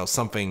not, you know,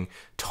 something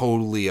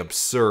totally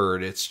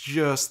absurd. It's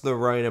just the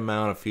right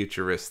amount of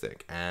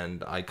futuristic,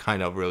 and I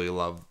kind of really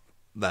love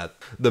that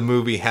the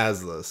movie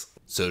has this.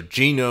 So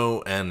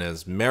Gino and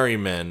his merry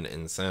men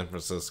in San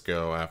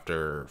Francisco,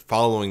 after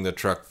following the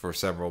truck for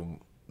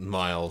several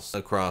miles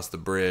across the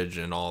bridge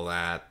and all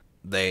that,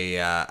 they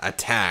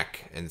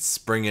attack and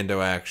spring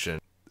into action.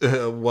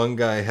 One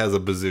guy has a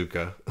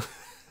bazooka.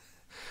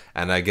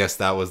 And I guess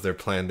that was their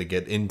plan to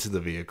get into the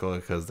vehicle,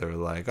 because they're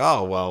like,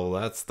 oh, well,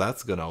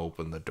 that's gonna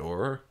open the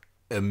door.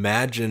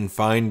 Imagine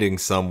finding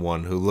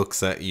someone who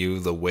looks at you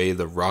the way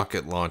the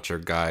rocket launcher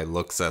guy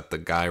looks at the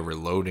guy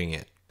reloading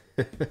it.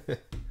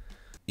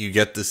 You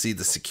get to see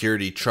the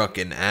security truck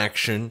in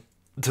action.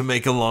 To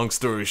make a long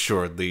story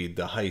short, the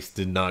heist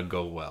did not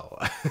go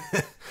well.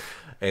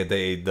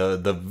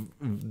 The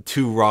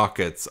two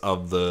rockets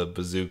of the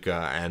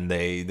bazooka, and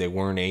they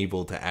weren't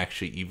able to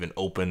actually even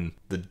open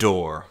the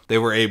door. They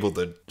were able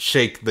to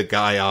shake the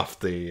guy off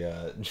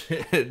the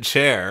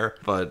chair,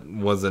 but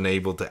wasn't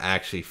able to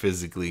actually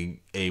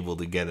physically able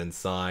to get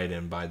inside.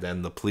 And by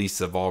then the police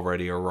have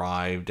already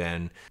arrived,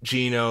 and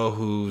Gino,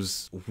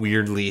 who's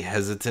weirdly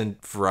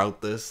hesitant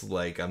throughout this,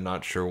 like, I'm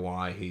not sure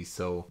why he's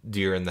so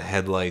deer in the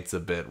headlights a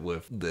bit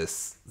with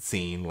this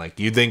scene. Like,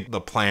 you'd think the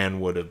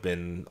plan would have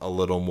been a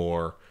little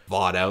more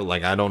thought out.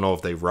 Like, I don't know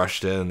if they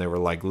rushed it and they were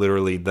like,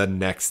 literally the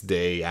next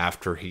day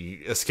after he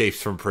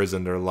escapes from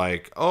prison, they're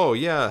like, oh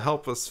yeah,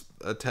 help us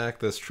attack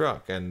this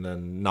truck, and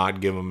then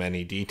not give him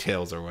any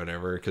details or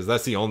whatever, because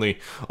that's the only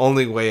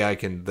way I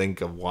can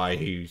think of why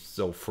he's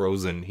so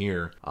frozen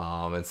here,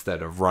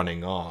 instead of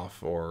running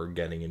off or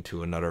getting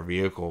into another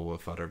vehicle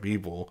with other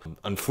people.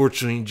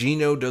 Unfortunately,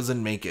 Gino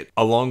doesn't make it,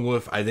 along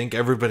with, I think,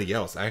 everybody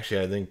else.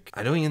 Actually,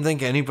 I don't even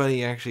think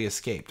anybody actually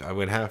escaped. I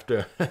would have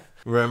to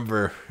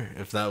remember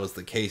if that was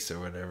the case or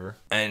whatever.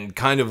 And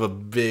kind of a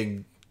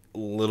big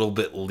little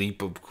bit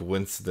leap of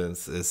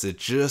coincidence is it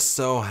just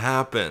so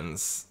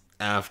happens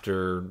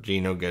after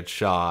Gino gets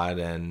shot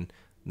and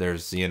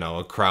there's, you know,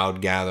 a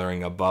crowd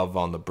gathering above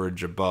on the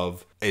bridge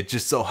above, it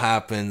just so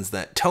happens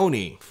that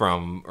Tony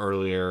from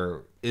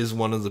earlier is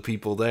one of the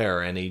people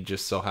there, and he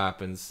just so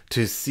happens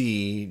to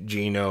see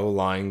Gino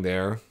lying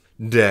there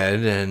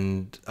dead,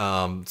 and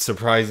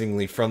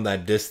surprisingly from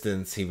that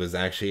distance he was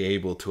actually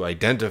able to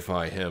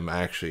identify him,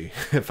 actually,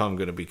 if I'm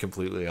gonna be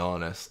completely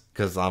honest,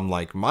 because I'm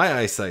like, my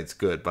eyesight's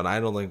good, but I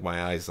don't think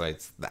my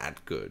eyesight's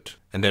that good.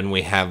 And then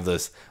we have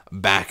this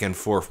back and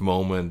forth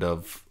moment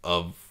of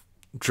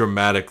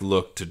dramatic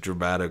look to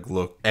dramatic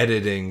look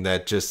editing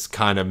that just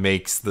kind of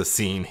makes the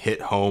scene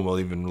hit home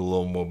even a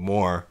little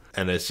more.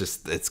 And it's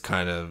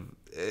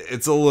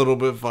a little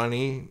bit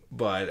funny,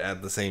 but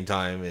at the same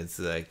time, it's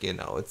like, you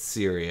know, it's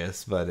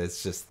serious, but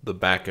it's just the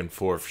back and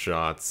forth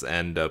shots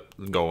end up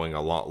going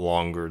a lot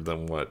longer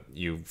than what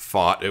you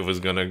thought it was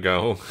gonna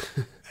go.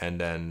 And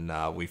then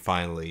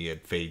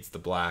it fades to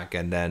black,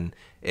 and then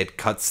it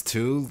cuts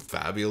to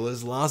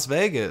fabulous Las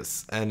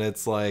Vegas. And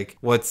it's like,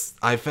 what's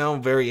I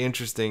found very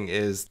interesting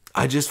is,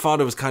 I just thought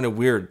it was kind of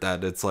weird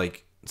that it's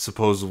like,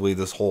 supposedly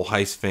this whole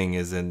heist thing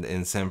is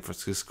in San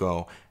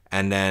Francisco,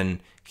 and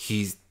then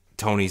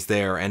Tony's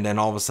there, and then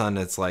all of a sudden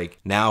it's like,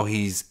 now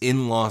he's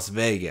in Las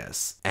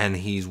Vegas and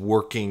he's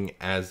working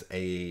as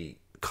a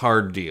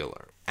card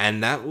dealer.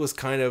 And that was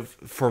kind of,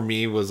 for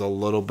me, was a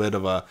little bit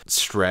of a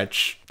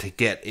stretch to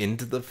get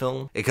into the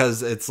film,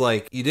 because it's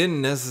like, you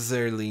didn't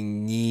necessarily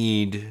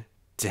need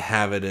to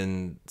have it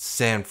in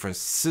San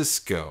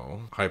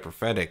Francisco.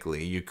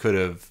 Hypothetically, you could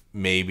have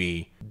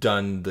maybe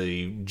done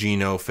the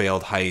Gino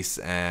failed heist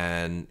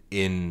and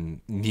in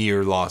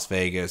near Las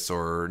Vegas,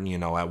 or, you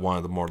know, at one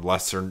of the more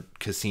lesser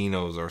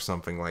casinos or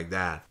something like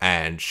that,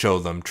 and show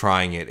them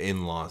trying it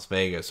in Las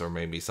Vegas, or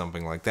maybe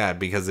something like that,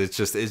 because it's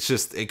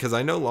just because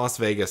I know Las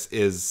Vegas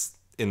is,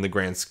 in the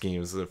grand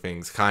schemes of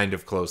things, kind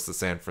of close to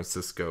San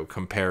Francisco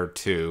compared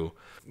to,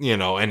 you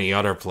know, any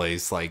other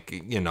place.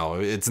 Like, you know,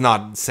 it's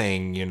not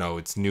saying, you know,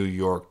 it's New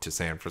York to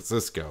San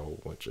Francisco,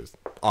 which is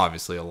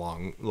obviously a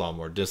lot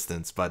more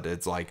distance, but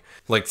it's like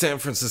San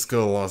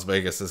Francisco to Las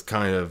Vegas is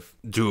kind of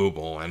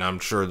doable, and I'm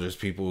sure there's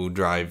people who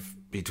drive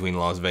between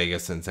Las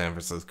Vegas and San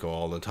Francisco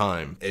all the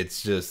time.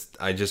 It's just,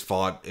 I just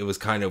thought it was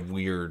kind of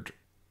weird,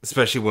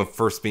 especially when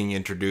first being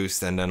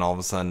introduced, and then all of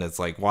a sudden it's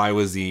like, why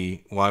was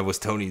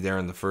Tony there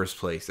in the first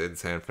place in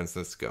San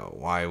Francisco?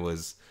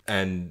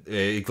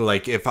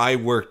 Like, if I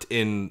worked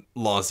in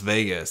Las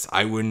Vegas,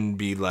 I wouldn't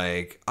be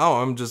like,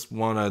 oh, I'm just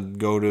want to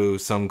go to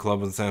some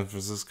club in San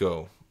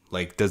Francisco.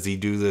 Like, does he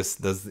do this?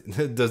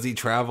 Does he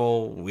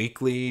travel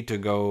weekly to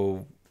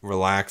go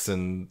relax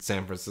in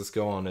San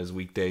Francisco on his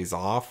weekdays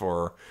off?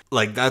 Or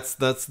like, that's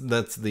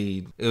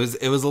the, it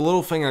was a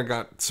little thing I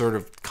got sort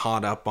of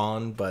caught up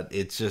on, but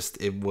it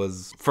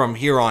was, from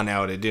here on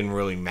out, it didn't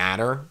really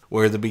matter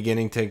where the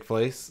beginning take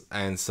place.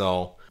 And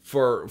so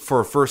For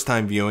a first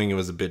time viewing, it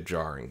was a bit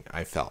jarring,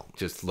 I felt.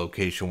 Just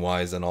location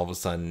wise, and all of a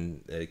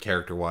sudden,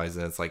 character wise,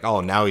 and it's like,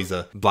 oh, now he's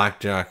a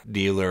blackjack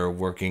dealer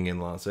working in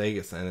Las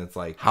Vegas. And it's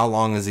like, how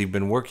long has he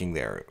been working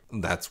there?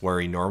 That's where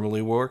he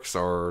normally works?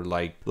 Or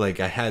like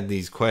I had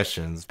these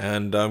questions.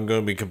 And I'm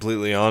going to be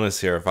completely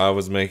honest here. If I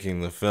was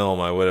making the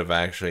film, I would have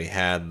actually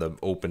had the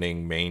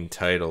opening main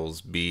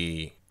titles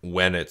be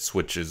when it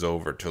switches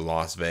over to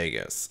Las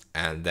Vegas,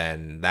 and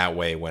then that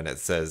way when it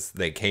says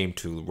they came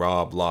to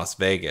rob Las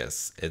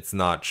Vegas, it's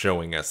not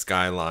showing a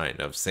skyline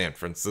of San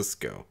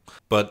Francisco.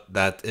 But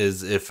that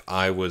is if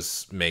I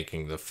was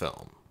making the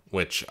film,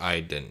 which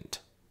I didn't.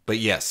 But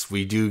yes,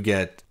 we do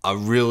get a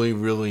really,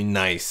 really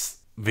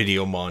nice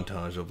video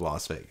montage of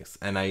Las Vegas,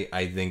 and I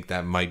think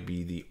that might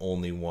be the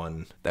only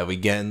one that we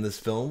get in this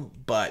film,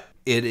 but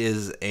it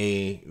is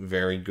a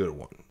very good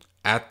one.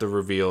 At the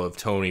reveal of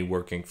Tony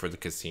working for the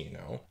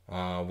casino,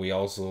 we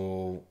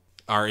also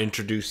are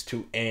introduced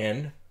to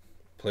Anne,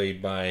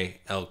 played by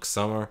Elk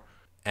Summer,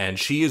 and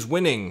she is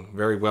winning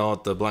very well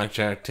at the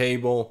blackjack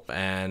table.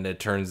 And it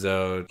turns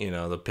out,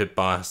 the pit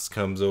boss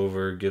comes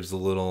over, gives a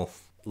little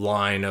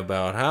line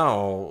about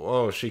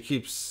how she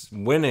keeps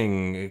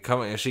winning,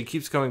 she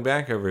keeps coming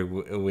back every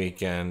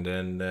weekend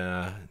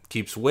and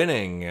keeps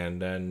winning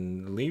and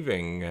then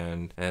leaving,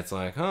 and it's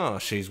like,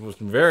 she's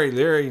very,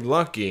 very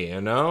lucky,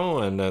 and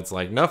it's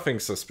like nothing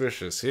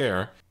suspicious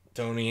here.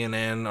 Tony and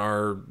Anne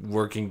are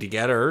working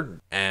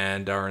together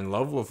and are in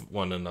love with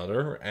one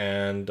another,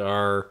 and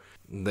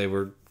they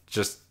were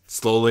just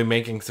slowly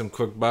making some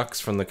quick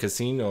bucks from the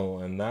casino,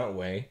 and that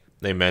way.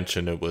 They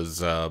mentioned it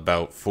was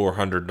about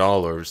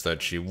 $400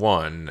 that she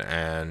won,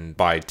 and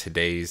by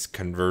today's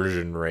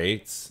conversion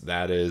rates,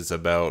 that is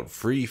about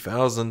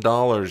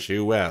 $3,000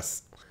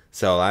 US.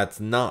 So that's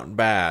not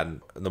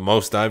bad. The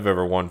most I've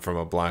ever won from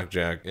a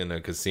blackjack in a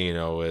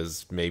casino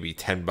is maybe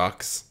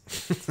 $10.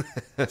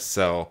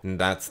 So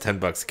that's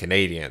 $10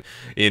 Canadian.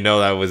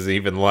 That was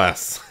even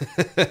less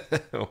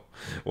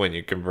when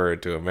you convert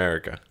it to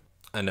America.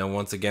 And then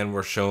once again,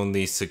 we're shown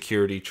these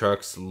security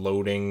trucks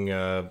loading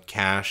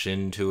cash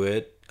into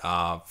it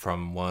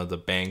from one of the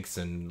banks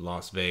in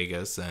Las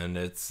Vegas. And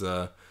it's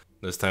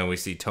this time we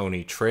see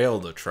Tony trail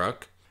the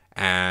truck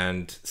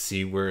and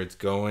see where it's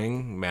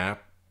going,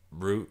 map,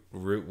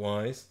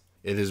 route-wise.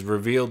 It is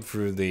revealed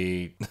through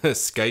the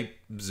Skype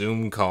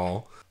Zoom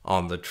call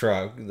on the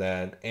truck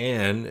that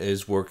Anne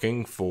is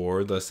working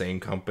for the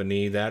same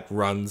company that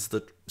runs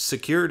the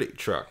security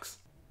trucks.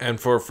 And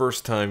for a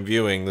first-time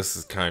viewing, this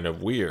is kind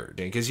of weird.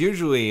 Because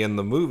usually in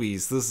the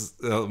movies, this is,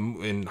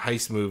 in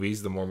heist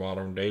movies, the more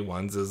modern-day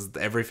ones, is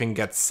everything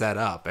gets set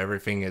up.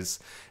 Everything is,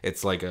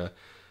 it's like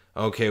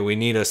okay, we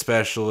need a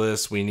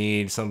specialist, we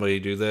need somebody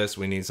to do this,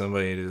 we need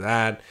somebody to do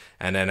that.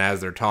 And then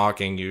as they're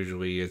talking,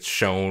 usually it's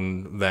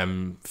shown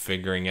them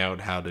figuring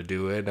out how to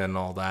do it and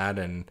all that.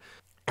 And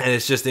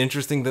it's just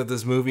interesting that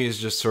this movie is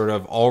just sort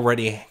of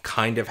already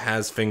kind of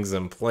has things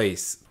in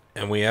place.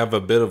 And we have a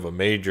bit of a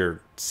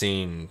major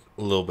scene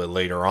a little bit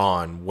later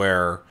on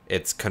where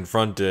it's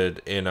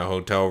confronted in a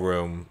hotel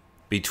room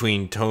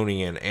between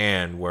Tony and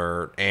Anne,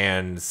 where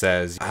Anne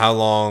says, how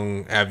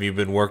long have you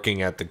been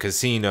working at the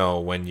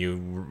casino when you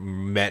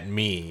met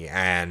me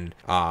and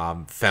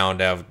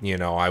found out,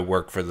 I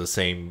work for the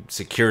same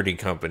security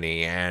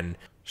company? And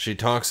she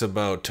talks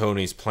about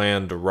Tony's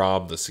plan to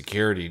rob the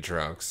security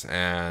trucks,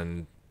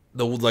 and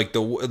the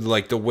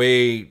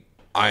way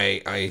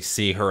I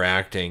see her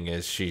acting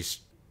is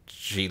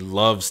she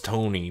loves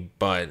Tony,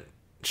 but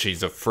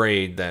she's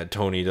afraid that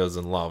Tony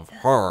doesn't love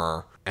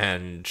her,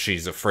 and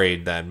she's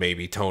afraid that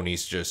maybe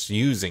Tony's just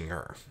using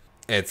her.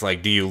 It's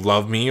like, do you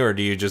love me or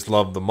do you just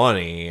love the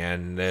money?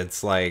 And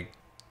it's like,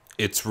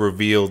 it's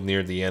revealed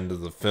near the end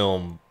of the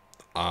film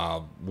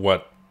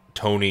what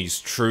Tony's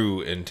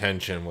true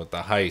intention with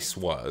the heist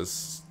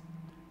was.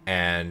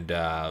 And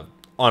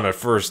on a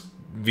first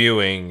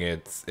viewing,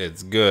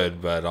 it's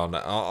good, but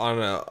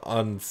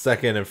on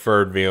second and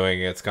third viewing,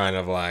 it's kind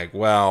of like,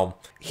 well,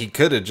 he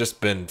could have just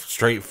been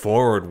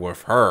straightforward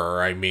with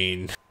her. I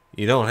mean,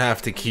 you don't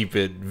have to keep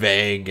it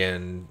vague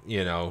and,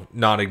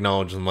 not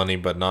acknowledge the money,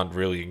 but not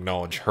really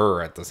acknowledge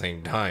her at the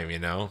same time,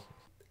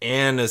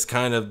 Anne is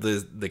kind of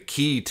the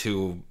key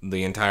to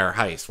the entire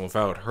heist.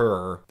 Without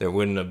her, there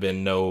wouldn't have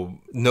been no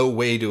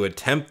way to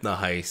attempt the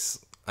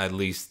heist, at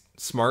least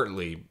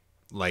smartly,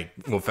 like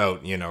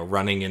without,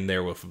 running in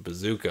there with a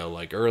bazooka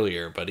like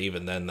earlier, but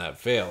even then that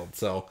failed.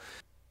 So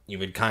you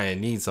would kind of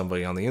need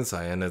somebody on the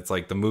inside, and it's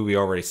like the movie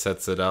already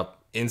sets it up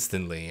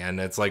instantly, and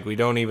it's like we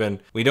don't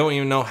even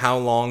know how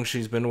long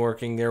she's been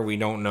working there. We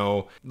don't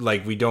know,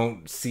 we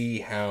don't see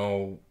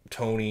how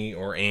Tony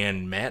or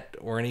Anne met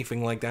or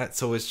anything like that.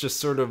 So it's just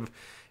sort of,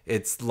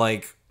 it's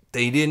like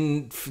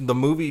the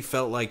movie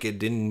felt like it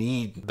didn't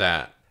need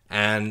that.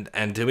 And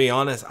to be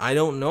honest, I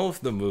don't know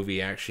if the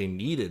movie actually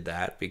needed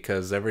that,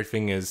 because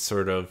everything is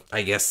sort of,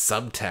 I guess,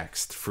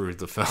 subtext through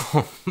the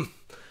film.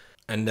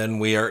 And then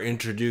we are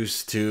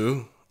introduced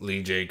to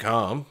Lee J.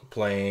 Cobb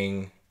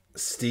playing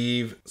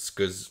Steve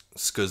Skorsky,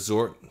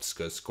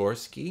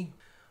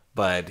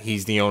 but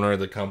he's the owner of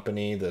the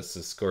company, the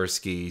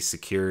Sikorsky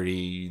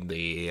Security,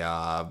 the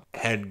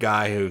head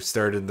guy who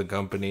started the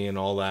company and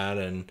all that,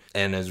 and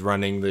is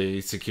running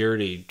the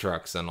security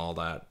trucks and all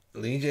that.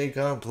 Lee J.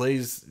 Cobb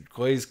plays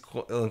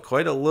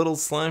quite a little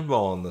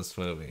slimeball in this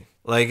movie.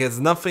 Like, it's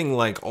nothing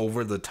like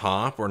over the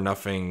top or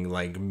nothing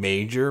like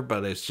major,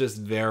 but it's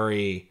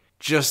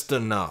just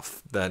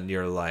enough that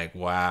you're like,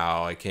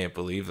 wow, I can't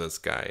believe this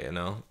guy, you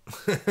know?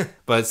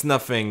 But it's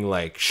nothing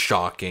like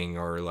shocking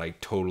or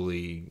like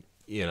totally,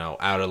 you know,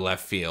 out of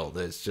left field.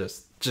 It's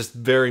just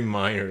very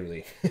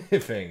minorly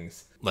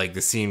things. Like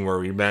the scene where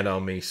We Met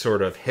on Me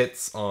sort of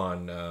hits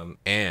on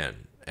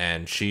Anne,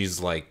 and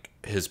she's like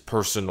his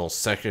personal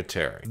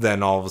secretary.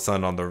 Then all of a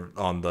sudden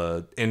on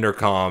the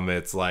intercom,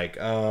 it's like,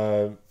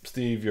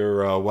 Steve,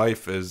 your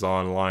wife is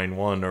on line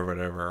 1 or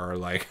whatever, or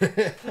like,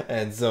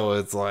 and so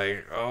it's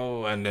like,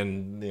 oh, and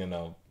then, you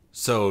know.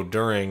 So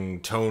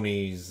during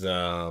Tony's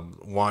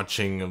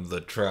watching of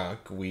the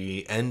truck,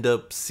 we end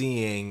up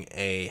seeing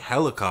a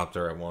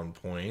helicopter at one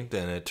point,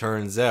 and it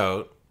turns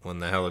out when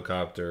the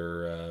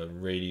helicopter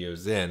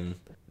radios in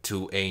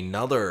to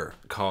another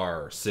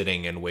car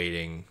sitting and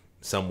waiting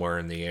somewhere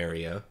in the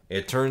area,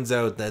 it turns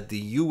out that the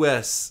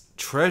U.S.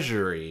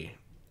 Treasury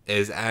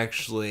is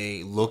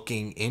actually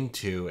looking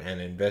into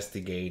and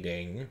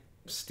investigating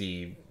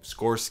Steve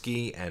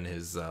Sikorsky and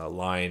his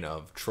line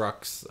of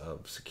trucks,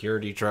 of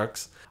security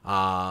trucks,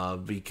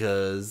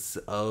 because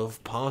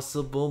of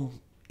possible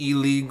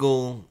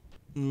illegal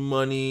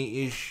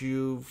money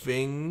issue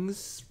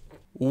things.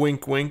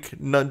 Wink, wink,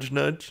 nudge,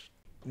 nudge.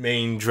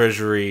 Main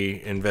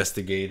Treasury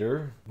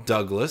investigator,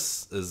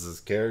 Douglas, is his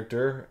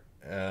character,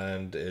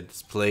 and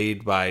it's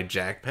played by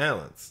Jack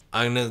Palance.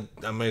 I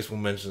might as well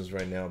mention this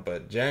right now,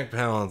 but Jack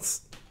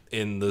Palance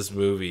in this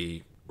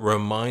movie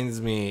reminds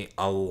me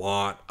a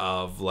lot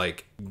of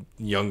like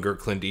younger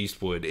Clint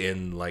Eastwood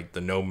in like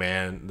the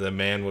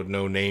Man with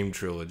No Name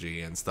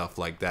trilogy and stuff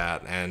like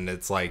that. And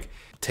it's like,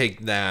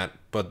 take that,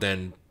 but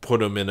then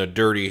put him in a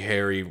Dirty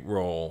Harry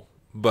role,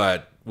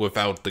 but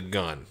without the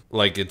gun.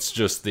 Like, it's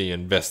just the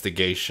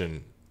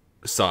investigation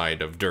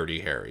side of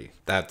Dirty Harry.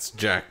 That's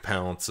Jack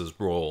Palance's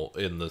role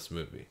in this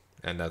movie,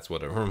 and that's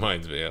what it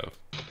reminds me of.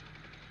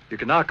 You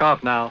can knock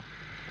off now.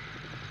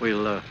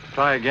 We'll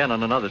try again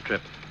on another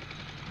trip.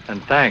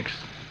 And thanks.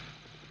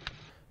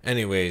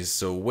 Anyways,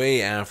 so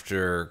way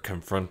after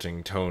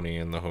confronting Tony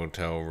in the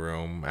hotel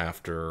room,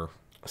 after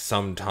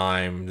some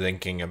time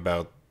thinking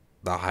about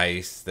the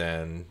heist,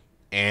 and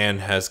Anne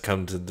has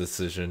come to the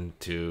decision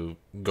to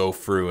go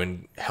through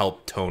and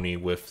help Tony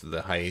with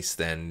the heist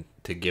and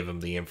to give him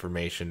the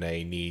information that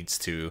he needs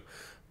to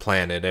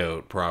plan it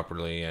out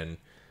properly and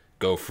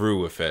go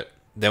through with it.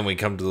 Then we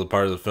come to the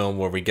part of the film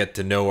where we get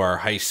to know our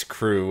heist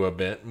crew a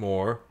bit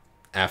more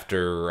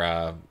after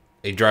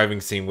a driving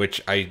scene, which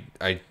I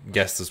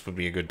guess this would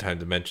be a good time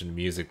to mention the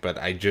music, but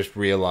I just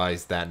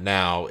realized that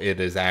now it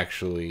is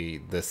actually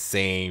the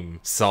same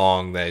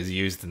song that is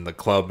used in the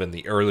club in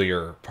the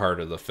earlier part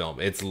of the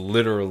film. It's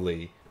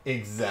literally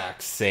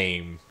exact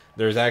same.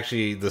 There's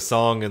actually the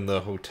song in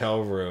the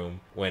hotel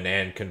room when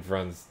Anne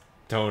confronts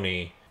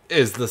Tony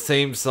is the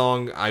same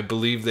song I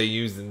believe they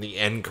used in the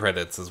end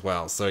credits as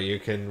well. So you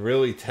can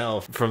really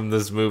tell from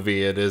this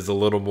movie it is a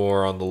little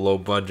more on the low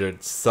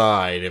budget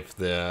side,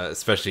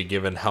 especially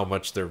given how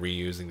much they're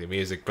reusing the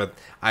music. But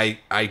I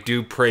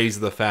do praise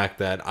the fact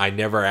that I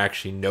never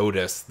actually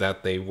noticed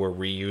that they were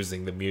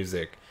reusing the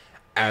music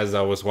as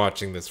I was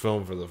watching this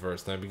film for the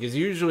first time, because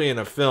usually in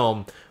a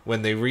film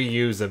when they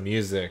reuse a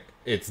music,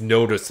 it's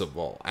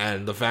noticeable,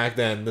 and the fact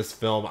that in this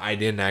film I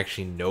didn't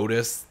actually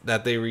notice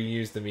that they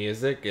reused the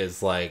music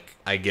is like,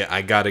 I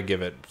gotta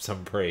give it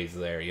some praise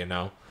there, you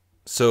know.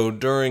 So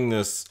during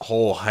this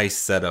whole heist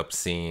setup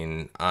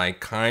scene, I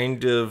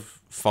kind of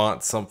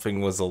thought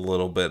something was a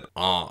little bit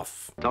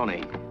off.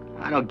 Tony,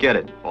 I don't get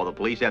it. All the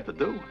police have to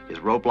do is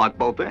roadblock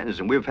both ends,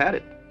 and we've had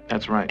it.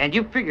 That's right. And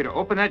you figure to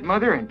open that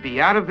mother and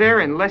be out of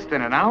there in less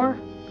than an hour?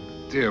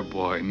 Dear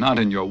boy, not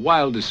in your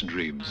wildest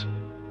dreams.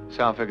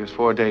 Sal figures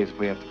 4 days if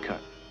we have to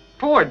cut.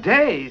 4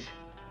 days?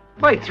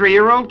 My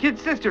 3-year-old kid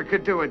sister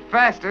could do it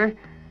faster.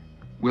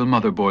 Will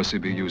Mother Borsey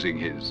be using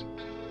his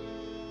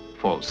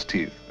false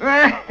teeth?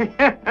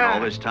 And all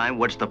this time,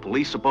 what's the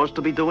police supposed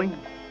to be doing?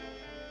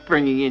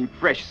 Bringing in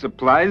fresh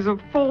supplies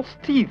of false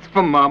teeth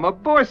for Mama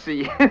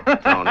Borsey.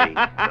 Tony,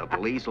 the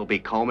police will be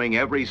combing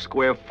every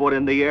square foot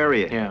in the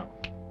area. Yeah.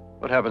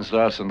 What happens to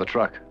us in the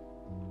truck?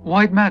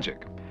 White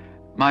magic.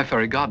 My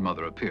fairy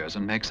godmother appears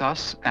and makes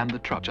us and the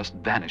truck just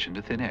vanish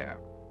into thin air.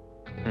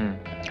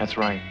 That's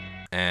right.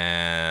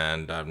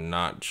 And I'm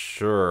not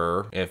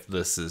sure if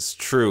this is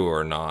true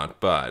or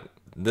not, but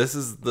this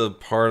is the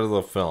part of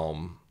the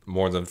film,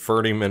 more than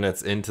 30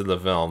 minutes into the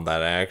film,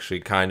 that I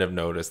actually kind of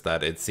noticed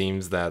that it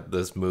seems that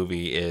this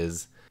movie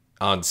is,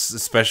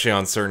 especially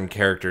on certain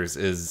characters,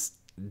 is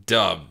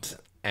dubbed.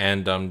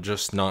 And I'm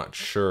just not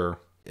sure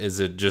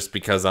Is it just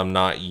because I'm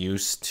not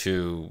used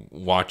to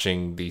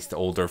watching these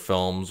older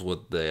films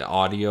with the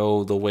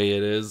audio the way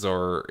it is,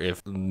 or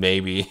if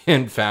maybe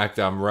in fact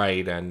I'm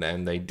right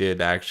and they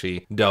did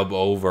actually dub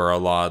over a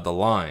lot of the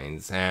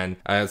lines. And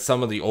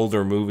some of the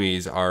older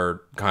movies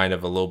are kind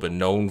of a little bit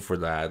known for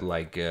that,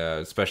 like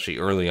especially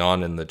early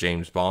on in the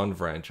James Bond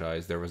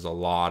franchise, there was a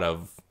lot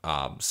of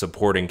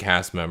supporting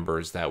cast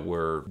members that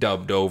were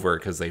dubbed over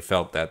because they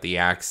felt that the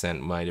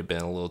accent might have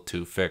been a little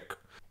too thick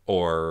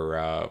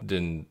or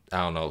didn't,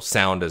 I don't know,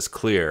 sound as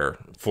clear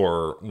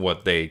for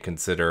what they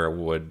consider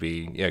would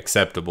be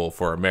acceptable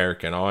for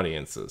American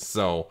audiences.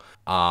 So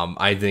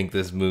I think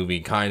this movie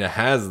kind of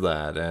has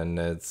that, and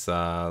it's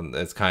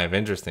kind of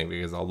interesting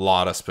because a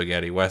lot of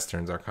spaghetti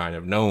westerns are kind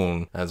of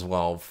known as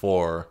well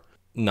for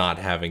not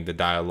having the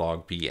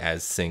dialogue be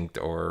as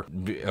synced or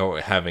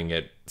having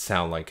it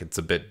sound like it's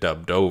a bit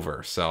dubbed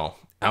over. So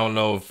I don't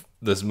know if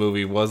this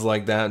movie was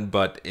like that,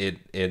 but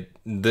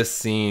this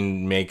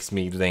scene makes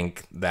me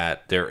think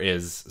that there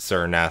is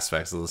certain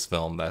aspects of this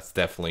film that's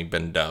definitely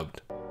been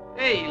dubbed.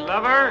 Hey,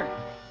 lover.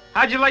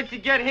 How'd you like to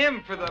get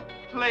him for the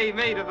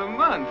Playmate of the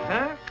Month,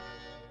 huh?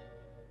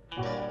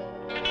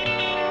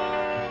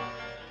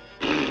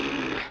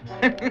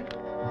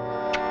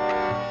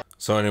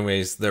 So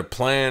anyways, their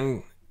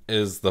plan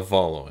is the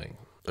following.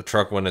 The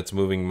truck, when it's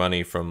moving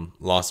money from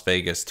Las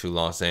Vegas to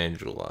Los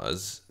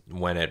Angeles,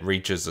 when it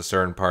reaches a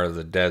certain part of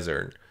the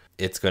desert,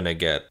 it's going to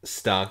get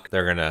stuck.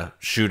 They're going to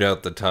shoot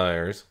out the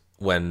tires.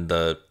 When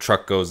the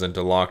truck goes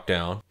into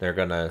lockdown, they're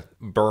going to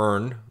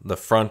burn the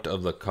front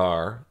of the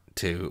car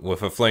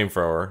with a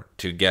flamethrower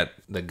to get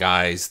the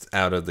guys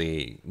out of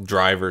the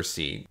driver's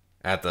seat.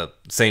 At the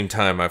same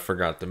time, I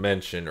forgot to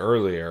mention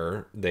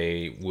earlier,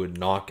 they would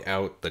knock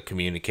out the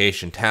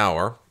communication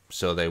tower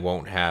so they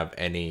won't have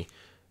any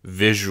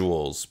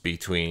visuals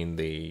between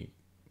the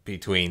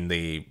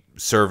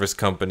service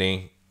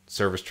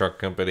truck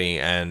company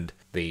and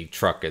the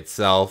truck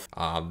itself.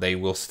 They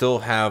will still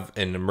have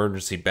an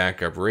emergency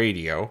backup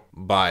radio,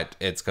 but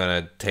it's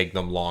gonna take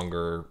them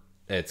longer.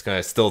 It's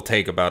gonna still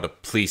take about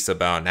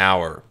an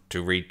hour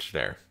to reach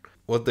there.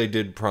 What they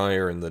did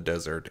prior in the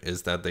desert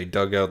is that they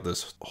dug out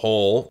this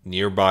hole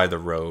nearby the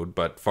road,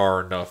 but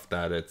far enough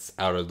that it's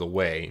out of the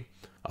way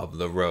of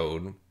the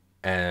road,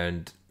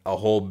 and a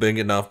hole big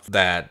enough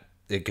that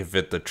it could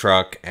fit the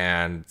truck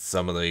and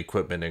some of the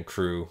equipment and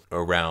crew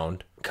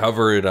around.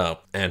 Cover it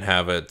up and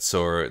have it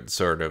so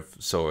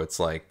it's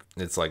like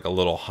a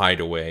little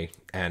hideaway,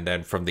 and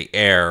then from the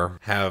air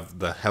have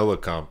the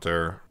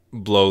helicopter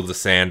blow the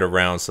sand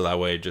around so that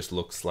way it just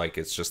looks like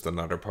it's just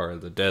another part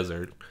of the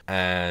desert.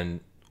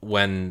 And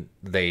when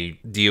they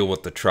deal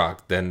with the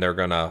truck, then they're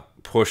gonna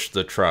push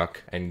the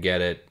truck and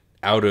get it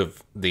out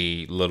of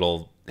the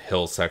little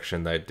hill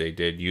section that they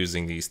did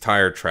using these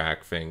tire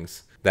track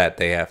things that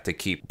they have to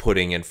keep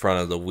putting in front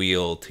of the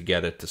wheel to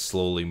get it to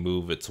slowly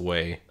move its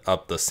way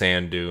up the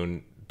sand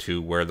dune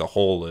to where the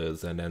hole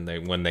is. And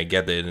then when they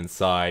get it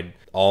inside,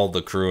 all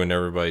the crew and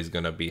everybody's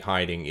going to be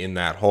hiding in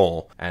that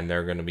hole, and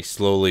they're going to be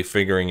slowly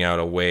figuring out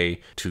a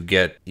way to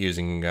get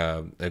using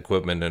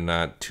equipment and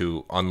that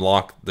to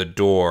unlock the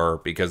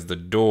door, because the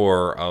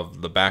door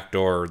of the back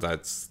door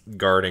that's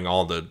guarding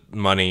all the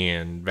money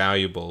and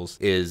valuables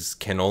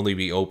can only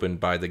be opened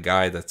by the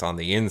guy that's on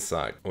the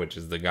inside, which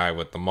is the guy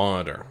with the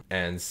monitor.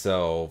 And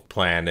so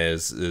plan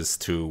is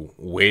to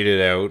wait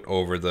it out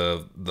over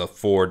the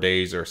 4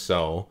 days or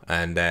so,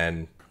 and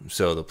then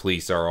so the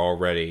police are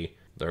already,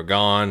 they're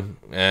gone,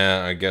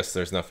 and I guess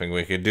there's nothing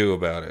we could do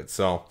about it.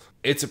 So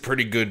it's a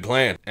pretty good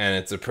plan, and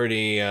it's a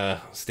pretty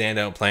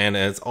standout plan,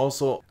 and it's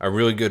also a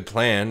really good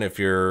plan if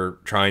you're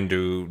trying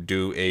to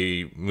do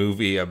a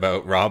movie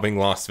about robbing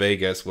Las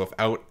Vegas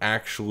without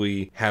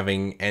actually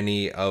having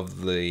any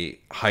of the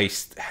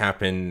heist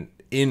happen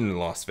in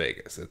Las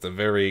Vegas. It's a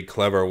very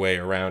clever way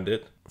around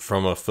it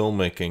from a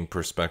filmmaking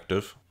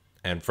perspective,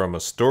 and from a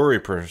story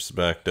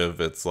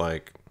perspective, it's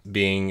like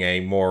being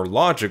a more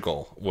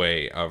logical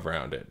way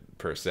around it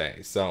per se.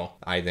 So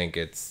I think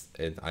it's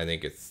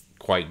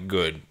quite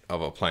good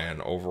of a plan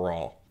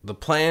overall. The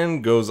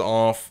plan goes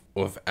off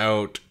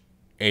without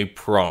a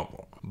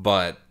problem,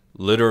 but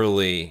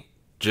literally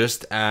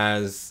just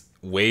as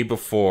way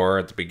before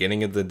at the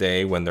beginning of the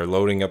day when they're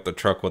loading up the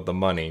truck with the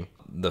money,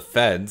 the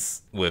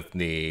feds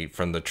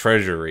from the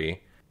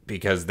treasury,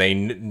 because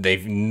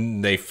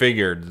they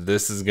figured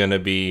this is going to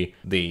be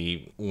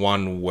the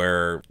one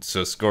where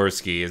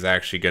Sikorsky is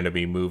actually going to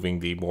be moving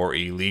the more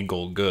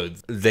illegal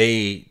goods.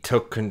 They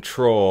took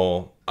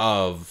control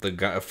of the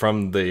guy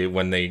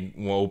when they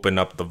opened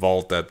up the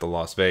vault at the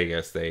Las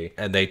Vegas.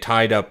 They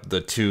tied up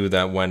the two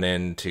that went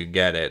in to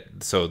get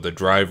it. So the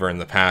driver and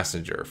the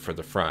passenger for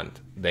the front,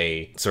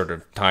 they sort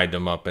of tied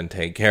them up and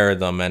take care of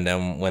them. And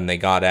then when they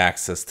got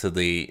access to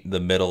the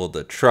middle of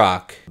the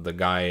truck, the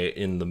guy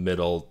in the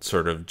middle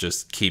sort of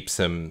just keeps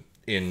him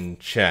in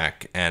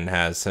check and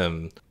has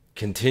him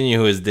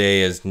continue his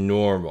day as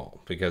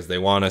normal because they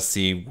want to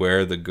see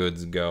where the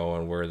goods go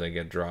and where they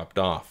get dropped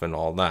off and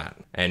all that.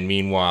 And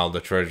meanwhile,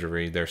 the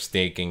Treasury, they're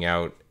staking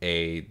out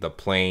the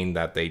plane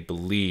that they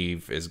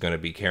believe is going to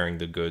be carrying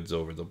the goods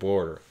over the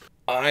border.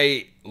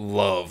 I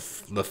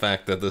love the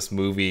fact that this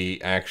movie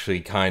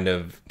actually kind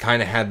of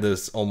had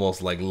this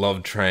almost like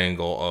love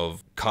triangle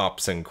of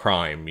cops and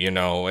crime. You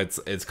know,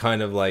 it's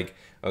kind of like,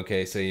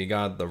 okay, so you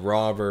got the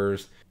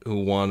robbers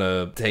who want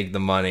to take the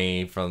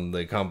money from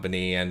the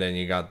company, and then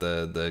you got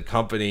the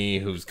company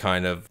who's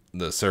kind of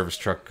the service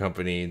truck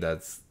company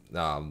that's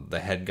the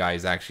head guy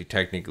is actually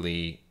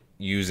technically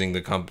using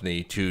the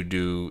company to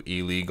do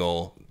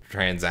illegal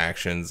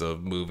transactions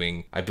of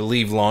moving, I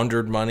believe,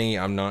 laundered money.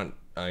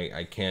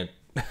 I can't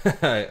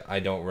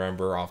I don't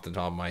remember off the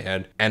top of my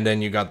head. And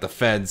then you got the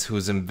feds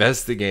who's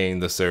investigating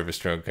the service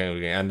truck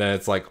company, and then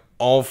it's like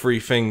all three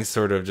things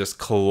sort of just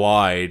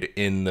collide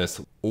in this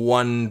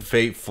one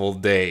fateful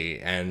day,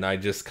 and I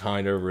just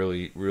kind of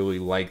really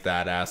like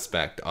that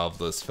aspect of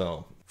this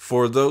film.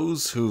 For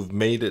those who've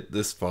made it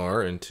this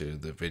far into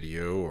the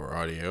video or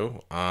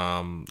audio,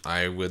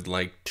 I would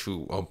like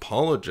to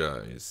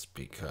apologize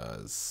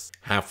because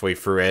halfway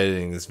through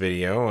editing this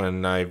video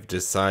and I've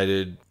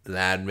decided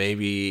that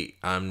maybe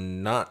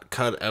I'm not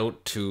cut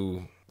out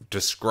to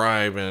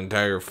describe an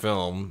entire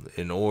film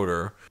in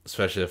order,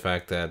 especially the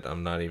fact that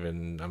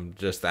I'm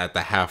just at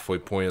the halfway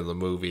point of the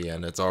movie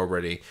and it's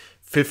already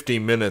 50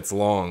 minutes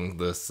long,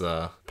 this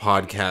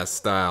podcast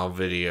style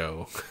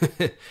video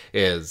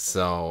is.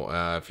 So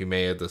if you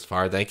made it this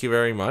far, thank you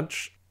very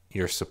much.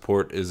 Your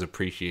support is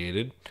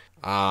appreciated.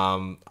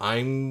 I'm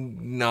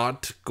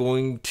not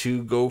going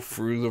to go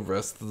through the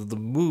rest of the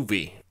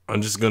movie.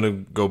 I'm just going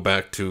to go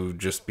back to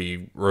just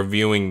be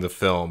reviewing the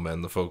film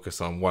and the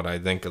focus on what I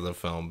think of the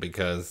film,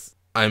 because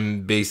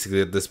I'm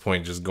basically at this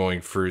point just going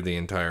through the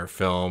entire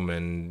film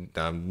and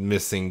I'm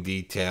missing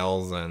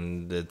details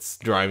and it's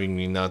driving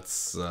me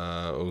nuts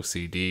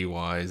OCD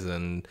wise,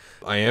 and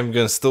I am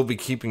going to still be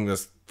keeping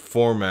this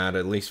format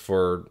at least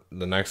for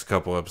the next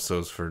couple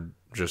episodes for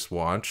Just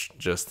Watch,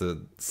 just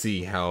to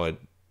see how it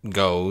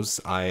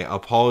goes. I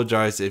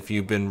apologize if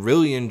you've been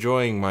really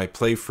enjoying my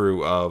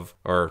playthrough of,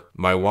 or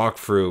my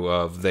walkthrough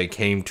of They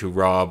Came to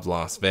Rob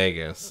Las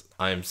Vegas.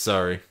 I'm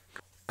sorry.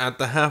 At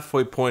the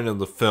halfway point of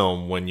the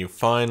film, when they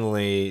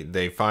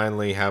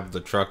finally have the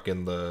truck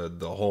in the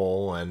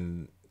hole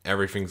and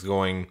everything's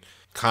going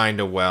kind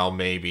of well,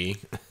 maybe.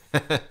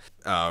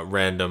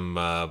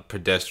 Random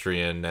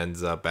pedestrian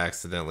ends up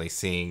accidentally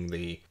seeing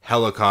the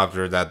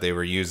helicopter that they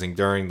were using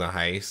during the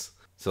heist.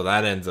 So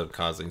that ends up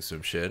causing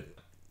some shit.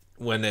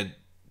 When it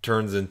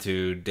turns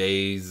into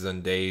days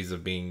and days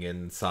of being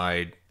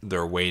inside,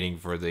 they're waiting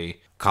for the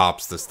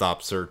cops to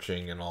stop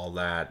searching and all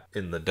that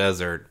in the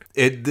desert.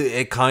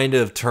 It kind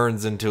of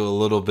turns into a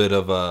little bit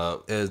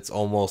of it's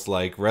almost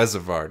like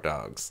Reservoir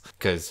Dogs,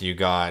 because you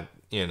got,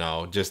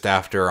 just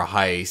after a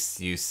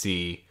heist, you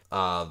see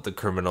the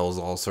criminals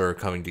all sort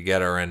of coming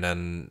together, and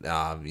then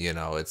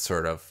it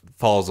sort of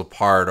falls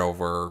apart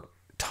over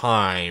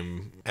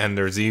time, and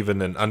there's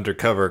even an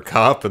undercover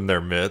cop in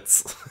their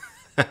midst.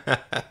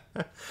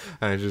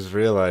 I just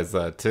realized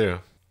that too.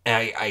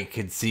 I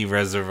could see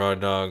Reservoir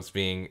Dogs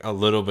being a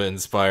little bit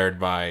inspired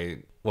by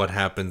what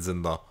happens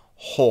in the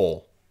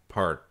whole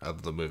part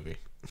of the movie.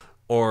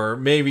 Or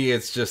maybe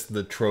it's just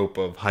the trope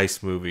of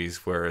heist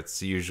movies where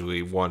it's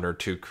usually one or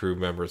two crew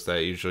members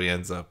that usually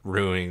ends up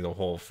ruining the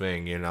whole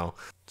thing,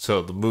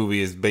 So the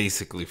movie is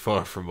basically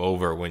far from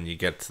over when you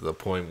get to the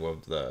point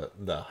of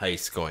the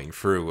heist going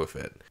through with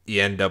it.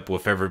 You end up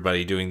with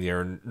everybody doing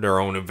their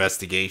own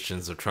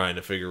investigations of trying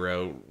to figure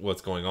out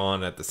what's going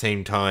on at the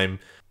same time.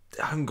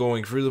 I'm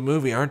going through the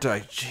movie, aren't I?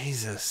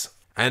 Jesus.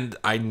 And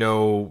I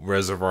know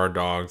Reservoir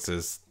Dogs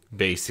is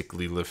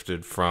basically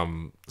lifted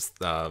from,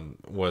 I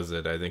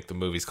think the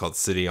movie's called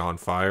City on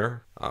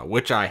Fire,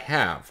 which I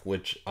have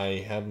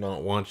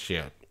not watched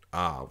yet,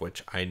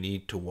 which I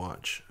need to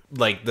watch.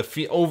 Like,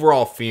 the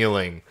overall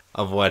feeling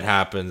of what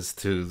happens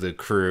to the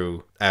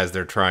crew as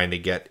they're trying to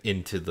get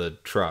into the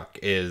truck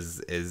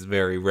is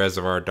very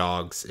Reservoir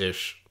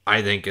Dogs-ish.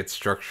 I think it's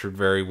structured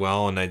very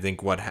well, and I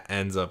think what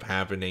ends up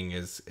happening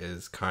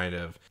is kind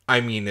of,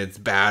 it's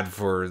bad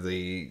for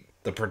the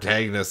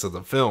protagonist of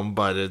the film,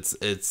 but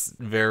it's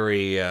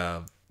very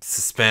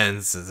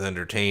suspense, it's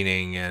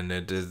entertaining, and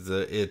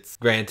it's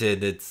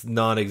granted it's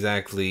not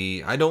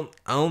exactly, I don't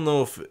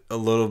know if a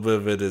little bit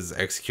of it is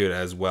executed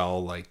as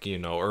well. Like,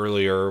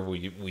 earlier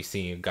we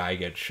see a guy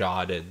get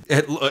shot, it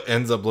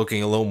ends up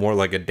looking a little more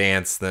like a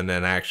dance than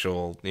an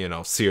actual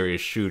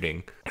serious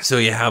shooting. So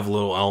you have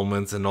little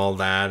elements and all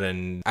that,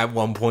 and at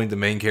one point the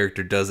main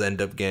character does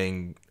end up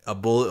getting a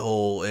bullet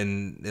hole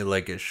in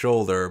like his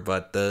shoulder,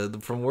 but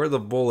from where the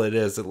bullet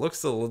is,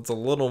 it's a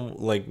little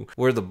like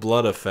where the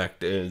blood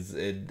effect is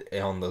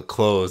on the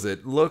clothes.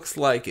 It looks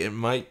like it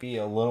might be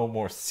a little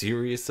more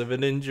serious of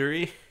an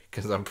injury,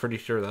 because I'm pretty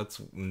sure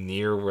that's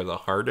near where the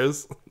heart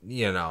is.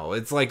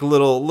 It's like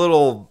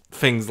little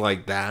things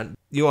like that.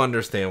 You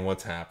understand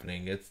what's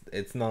happening.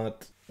 It's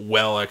not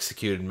well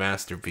executed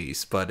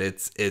masterpiece, but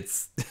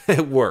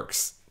it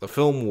works. The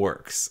film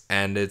works,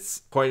 and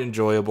it's quite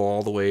enjoyable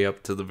all the way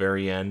up to the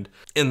very end.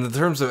 In the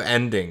terms of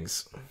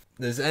endings,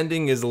 this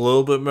ending is a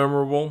little bit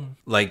memorable.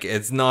 Like,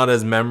 it's not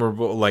as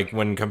memorable, like,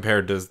 when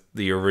compared to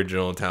the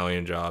original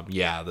Italian Job.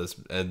 Yeah,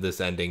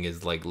 this ending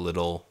is, like,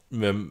 little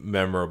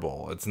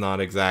memorable. It's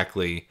not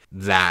exactly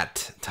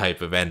that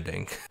type of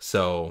ending.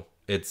 So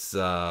it's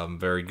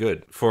very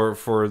good.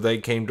 For They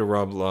Came to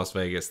Rob Las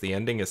Vegas, the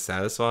ending is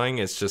satisfying.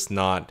 It's just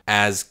not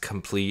as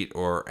complete,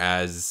 or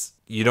as...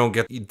 You don't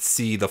get to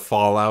see the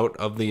fallout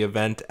of the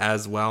event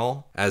as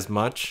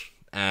much.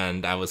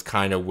 And I was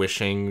kind of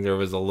wishing there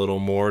was a little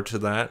more to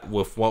that.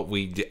 With what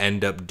we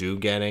end up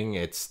getting,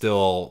 I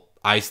still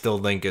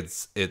think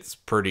it's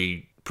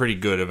pretty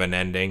good of an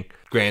ending.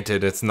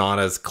 Granted, it's not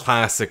as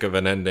classic of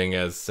an ending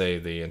as, say,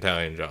 the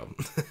Italian Job.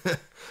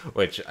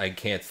 Which I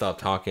can't stop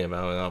talking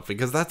about enough,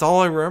 because that's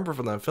all I remember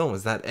from that film,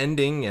 is that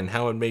ending and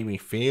how it made me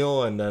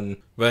feel. And then,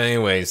 but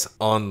anyways,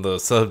 on the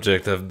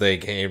subject of They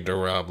Came to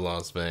Rob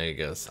Las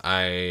Vegas,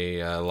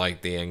 I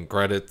like the end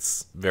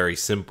credits. Very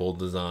simple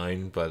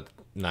design, but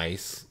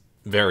nice.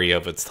 Very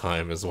of its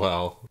time as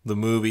well. The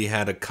movie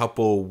had a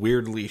couple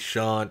weirdly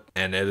shot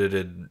and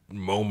edited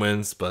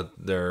moments, but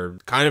they're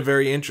kind of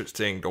very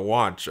interesting to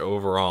watch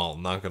overall,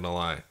 not gonna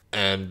lie.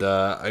 And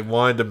I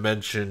wanted to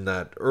mention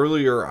that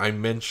earlier I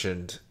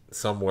mentioned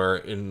somewhere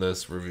in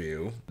this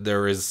review,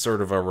 there is sort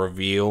of a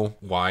reveal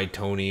why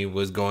Tony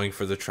was going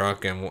for the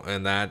truck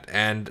and that.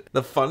 And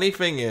the funny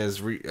thing is,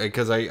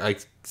 because I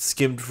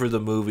skimmed through the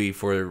movie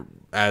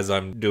as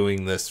I'm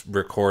doing this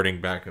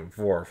recording back and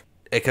forth.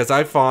 Because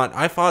I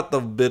thought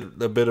the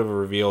bit of a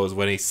reveal is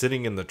when he's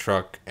sitting in the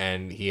truck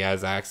and he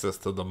has access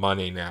to the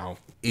money now.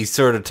 He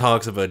sort of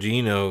talks about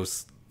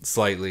Gino's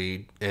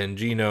slightly, and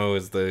Gino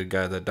is the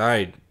guy that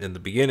died in the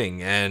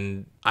beginning,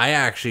 and I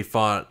actually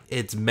thought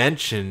it's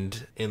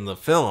mentioned in the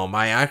film.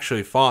 I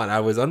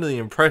was under the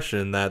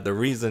impression that the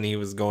reason he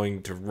was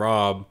going to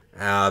rob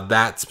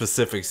that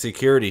specific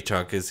security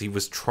truck is he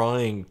was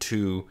trying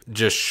to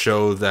just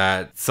show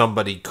that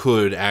somebody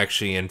could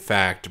actually in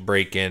fact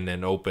break in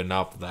and open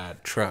up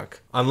that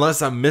truck.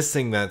 Unless I'm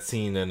missing that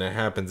scene and it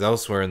happens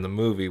elsewhere in the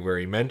movie where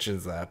he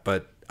mentions that,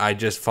 but I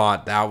just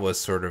thought that was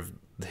sort of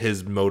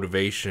his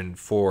motivation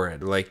for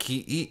it. Like,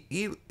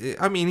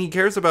 I mean, he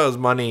cares about his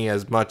money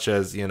as much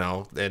as,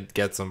 it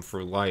gets him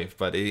through life,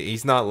 but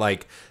he's not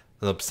like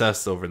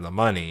obsessed over the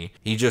money.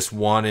 He just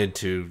wanted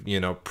to,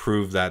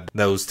 prove that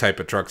those type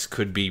of trucks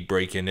could be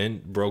broken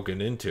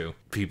into.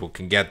 People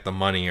can get the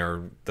money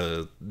or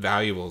the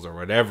valuables or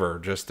whatever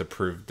just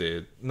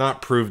to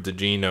not prove to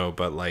Gino,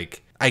 but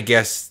like, I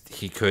guess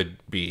he could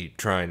be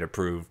trying to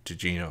prove to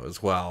Gino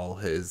as well,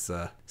 his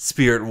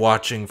spirit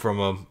watching from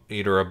him,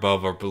 either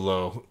above or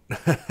below.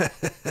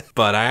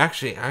 But I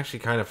actually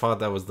kind of thought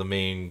that was the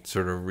main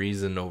sort of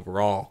reason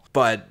overall.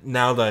 But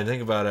now that I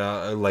think about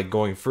it, like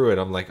going through it,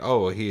 I'm like,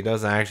 oh, he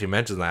doesn't actually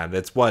mention that.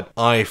 It's what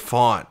I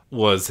thought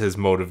was his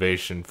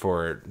motivation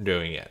for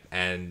doing it.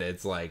 And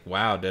it's like,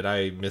 wow, did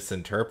I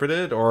misinterpret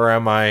it? Or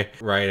am I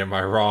right? Am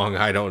I wrong?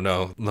 I don't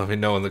know. Let me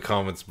know in the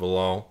comments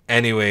below.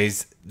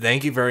 Anyways,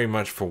 thank you very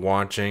much for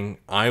watching.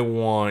 I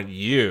want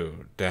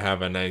you to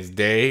have a nice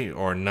day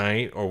or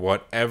night or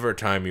whatever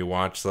time you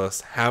watch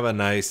this. Have a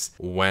nice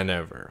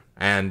whenever.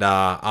 And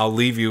I'll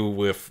leave you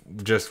with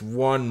just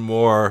one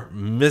more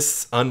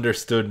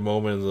misunderstood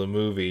moment of the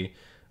movie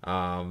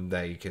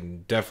that you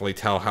can definitely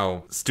tell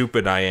how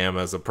stupid I am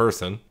as a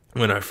person.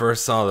 When I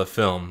first saw the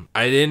film,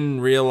 I didn't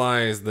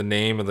realize the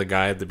name of the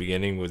guy at the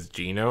beginning was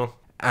Gino.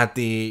 At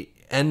the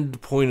end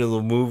point of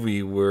the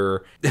movie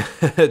where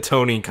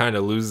Tony kind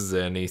of loses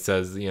it and he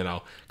says,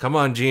 come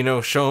on, Gino,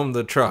 show him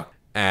the truck.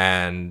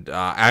 And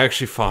I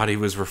actually thought he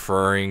was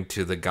referring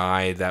to the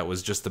guy that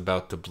was just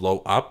about to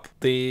blow up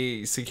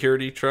the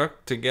security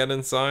truck to get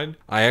inside.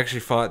 I actually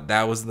thought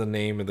that was the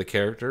name of the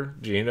character,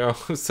 Gino.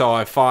 So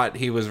I thought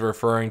he was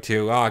referring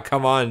to,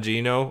 come on,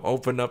 Gino,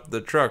 open up the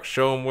truck,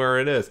 show him where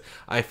it is.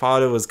 I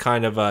thought it was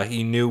kind of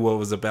he knew what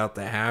was about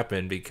to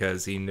happen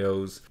because he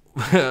knows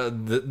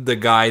the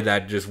guy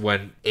that just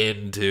went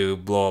in to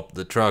blow up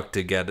the truck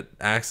to get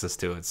access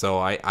to it. So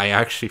I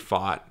actually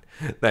thought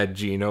that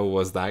Gino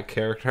was that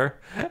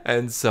character,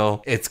 and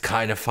so it's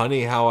kind of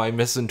funny how I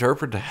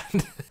misinterpret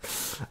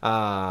that.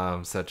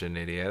 I'm such an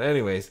idiot.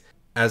 Anyways,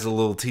 as a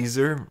little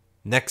teaser,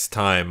 next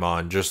time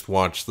on Just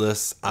Watch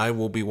This, I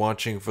will be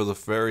watching for the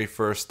very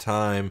first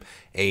time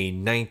a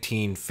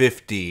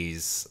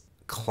 1950s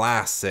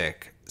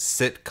classic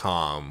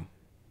sitcom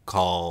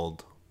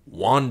called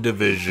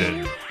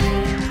WandaVision.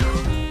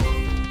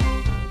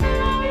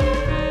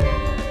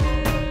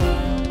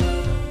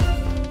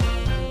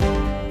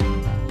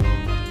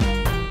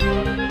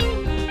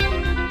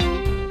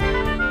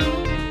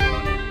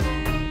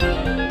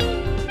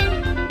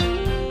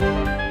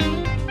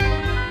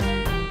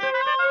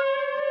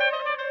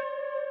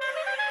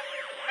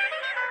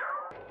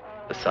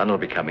 The sun will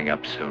be coming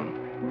up soon.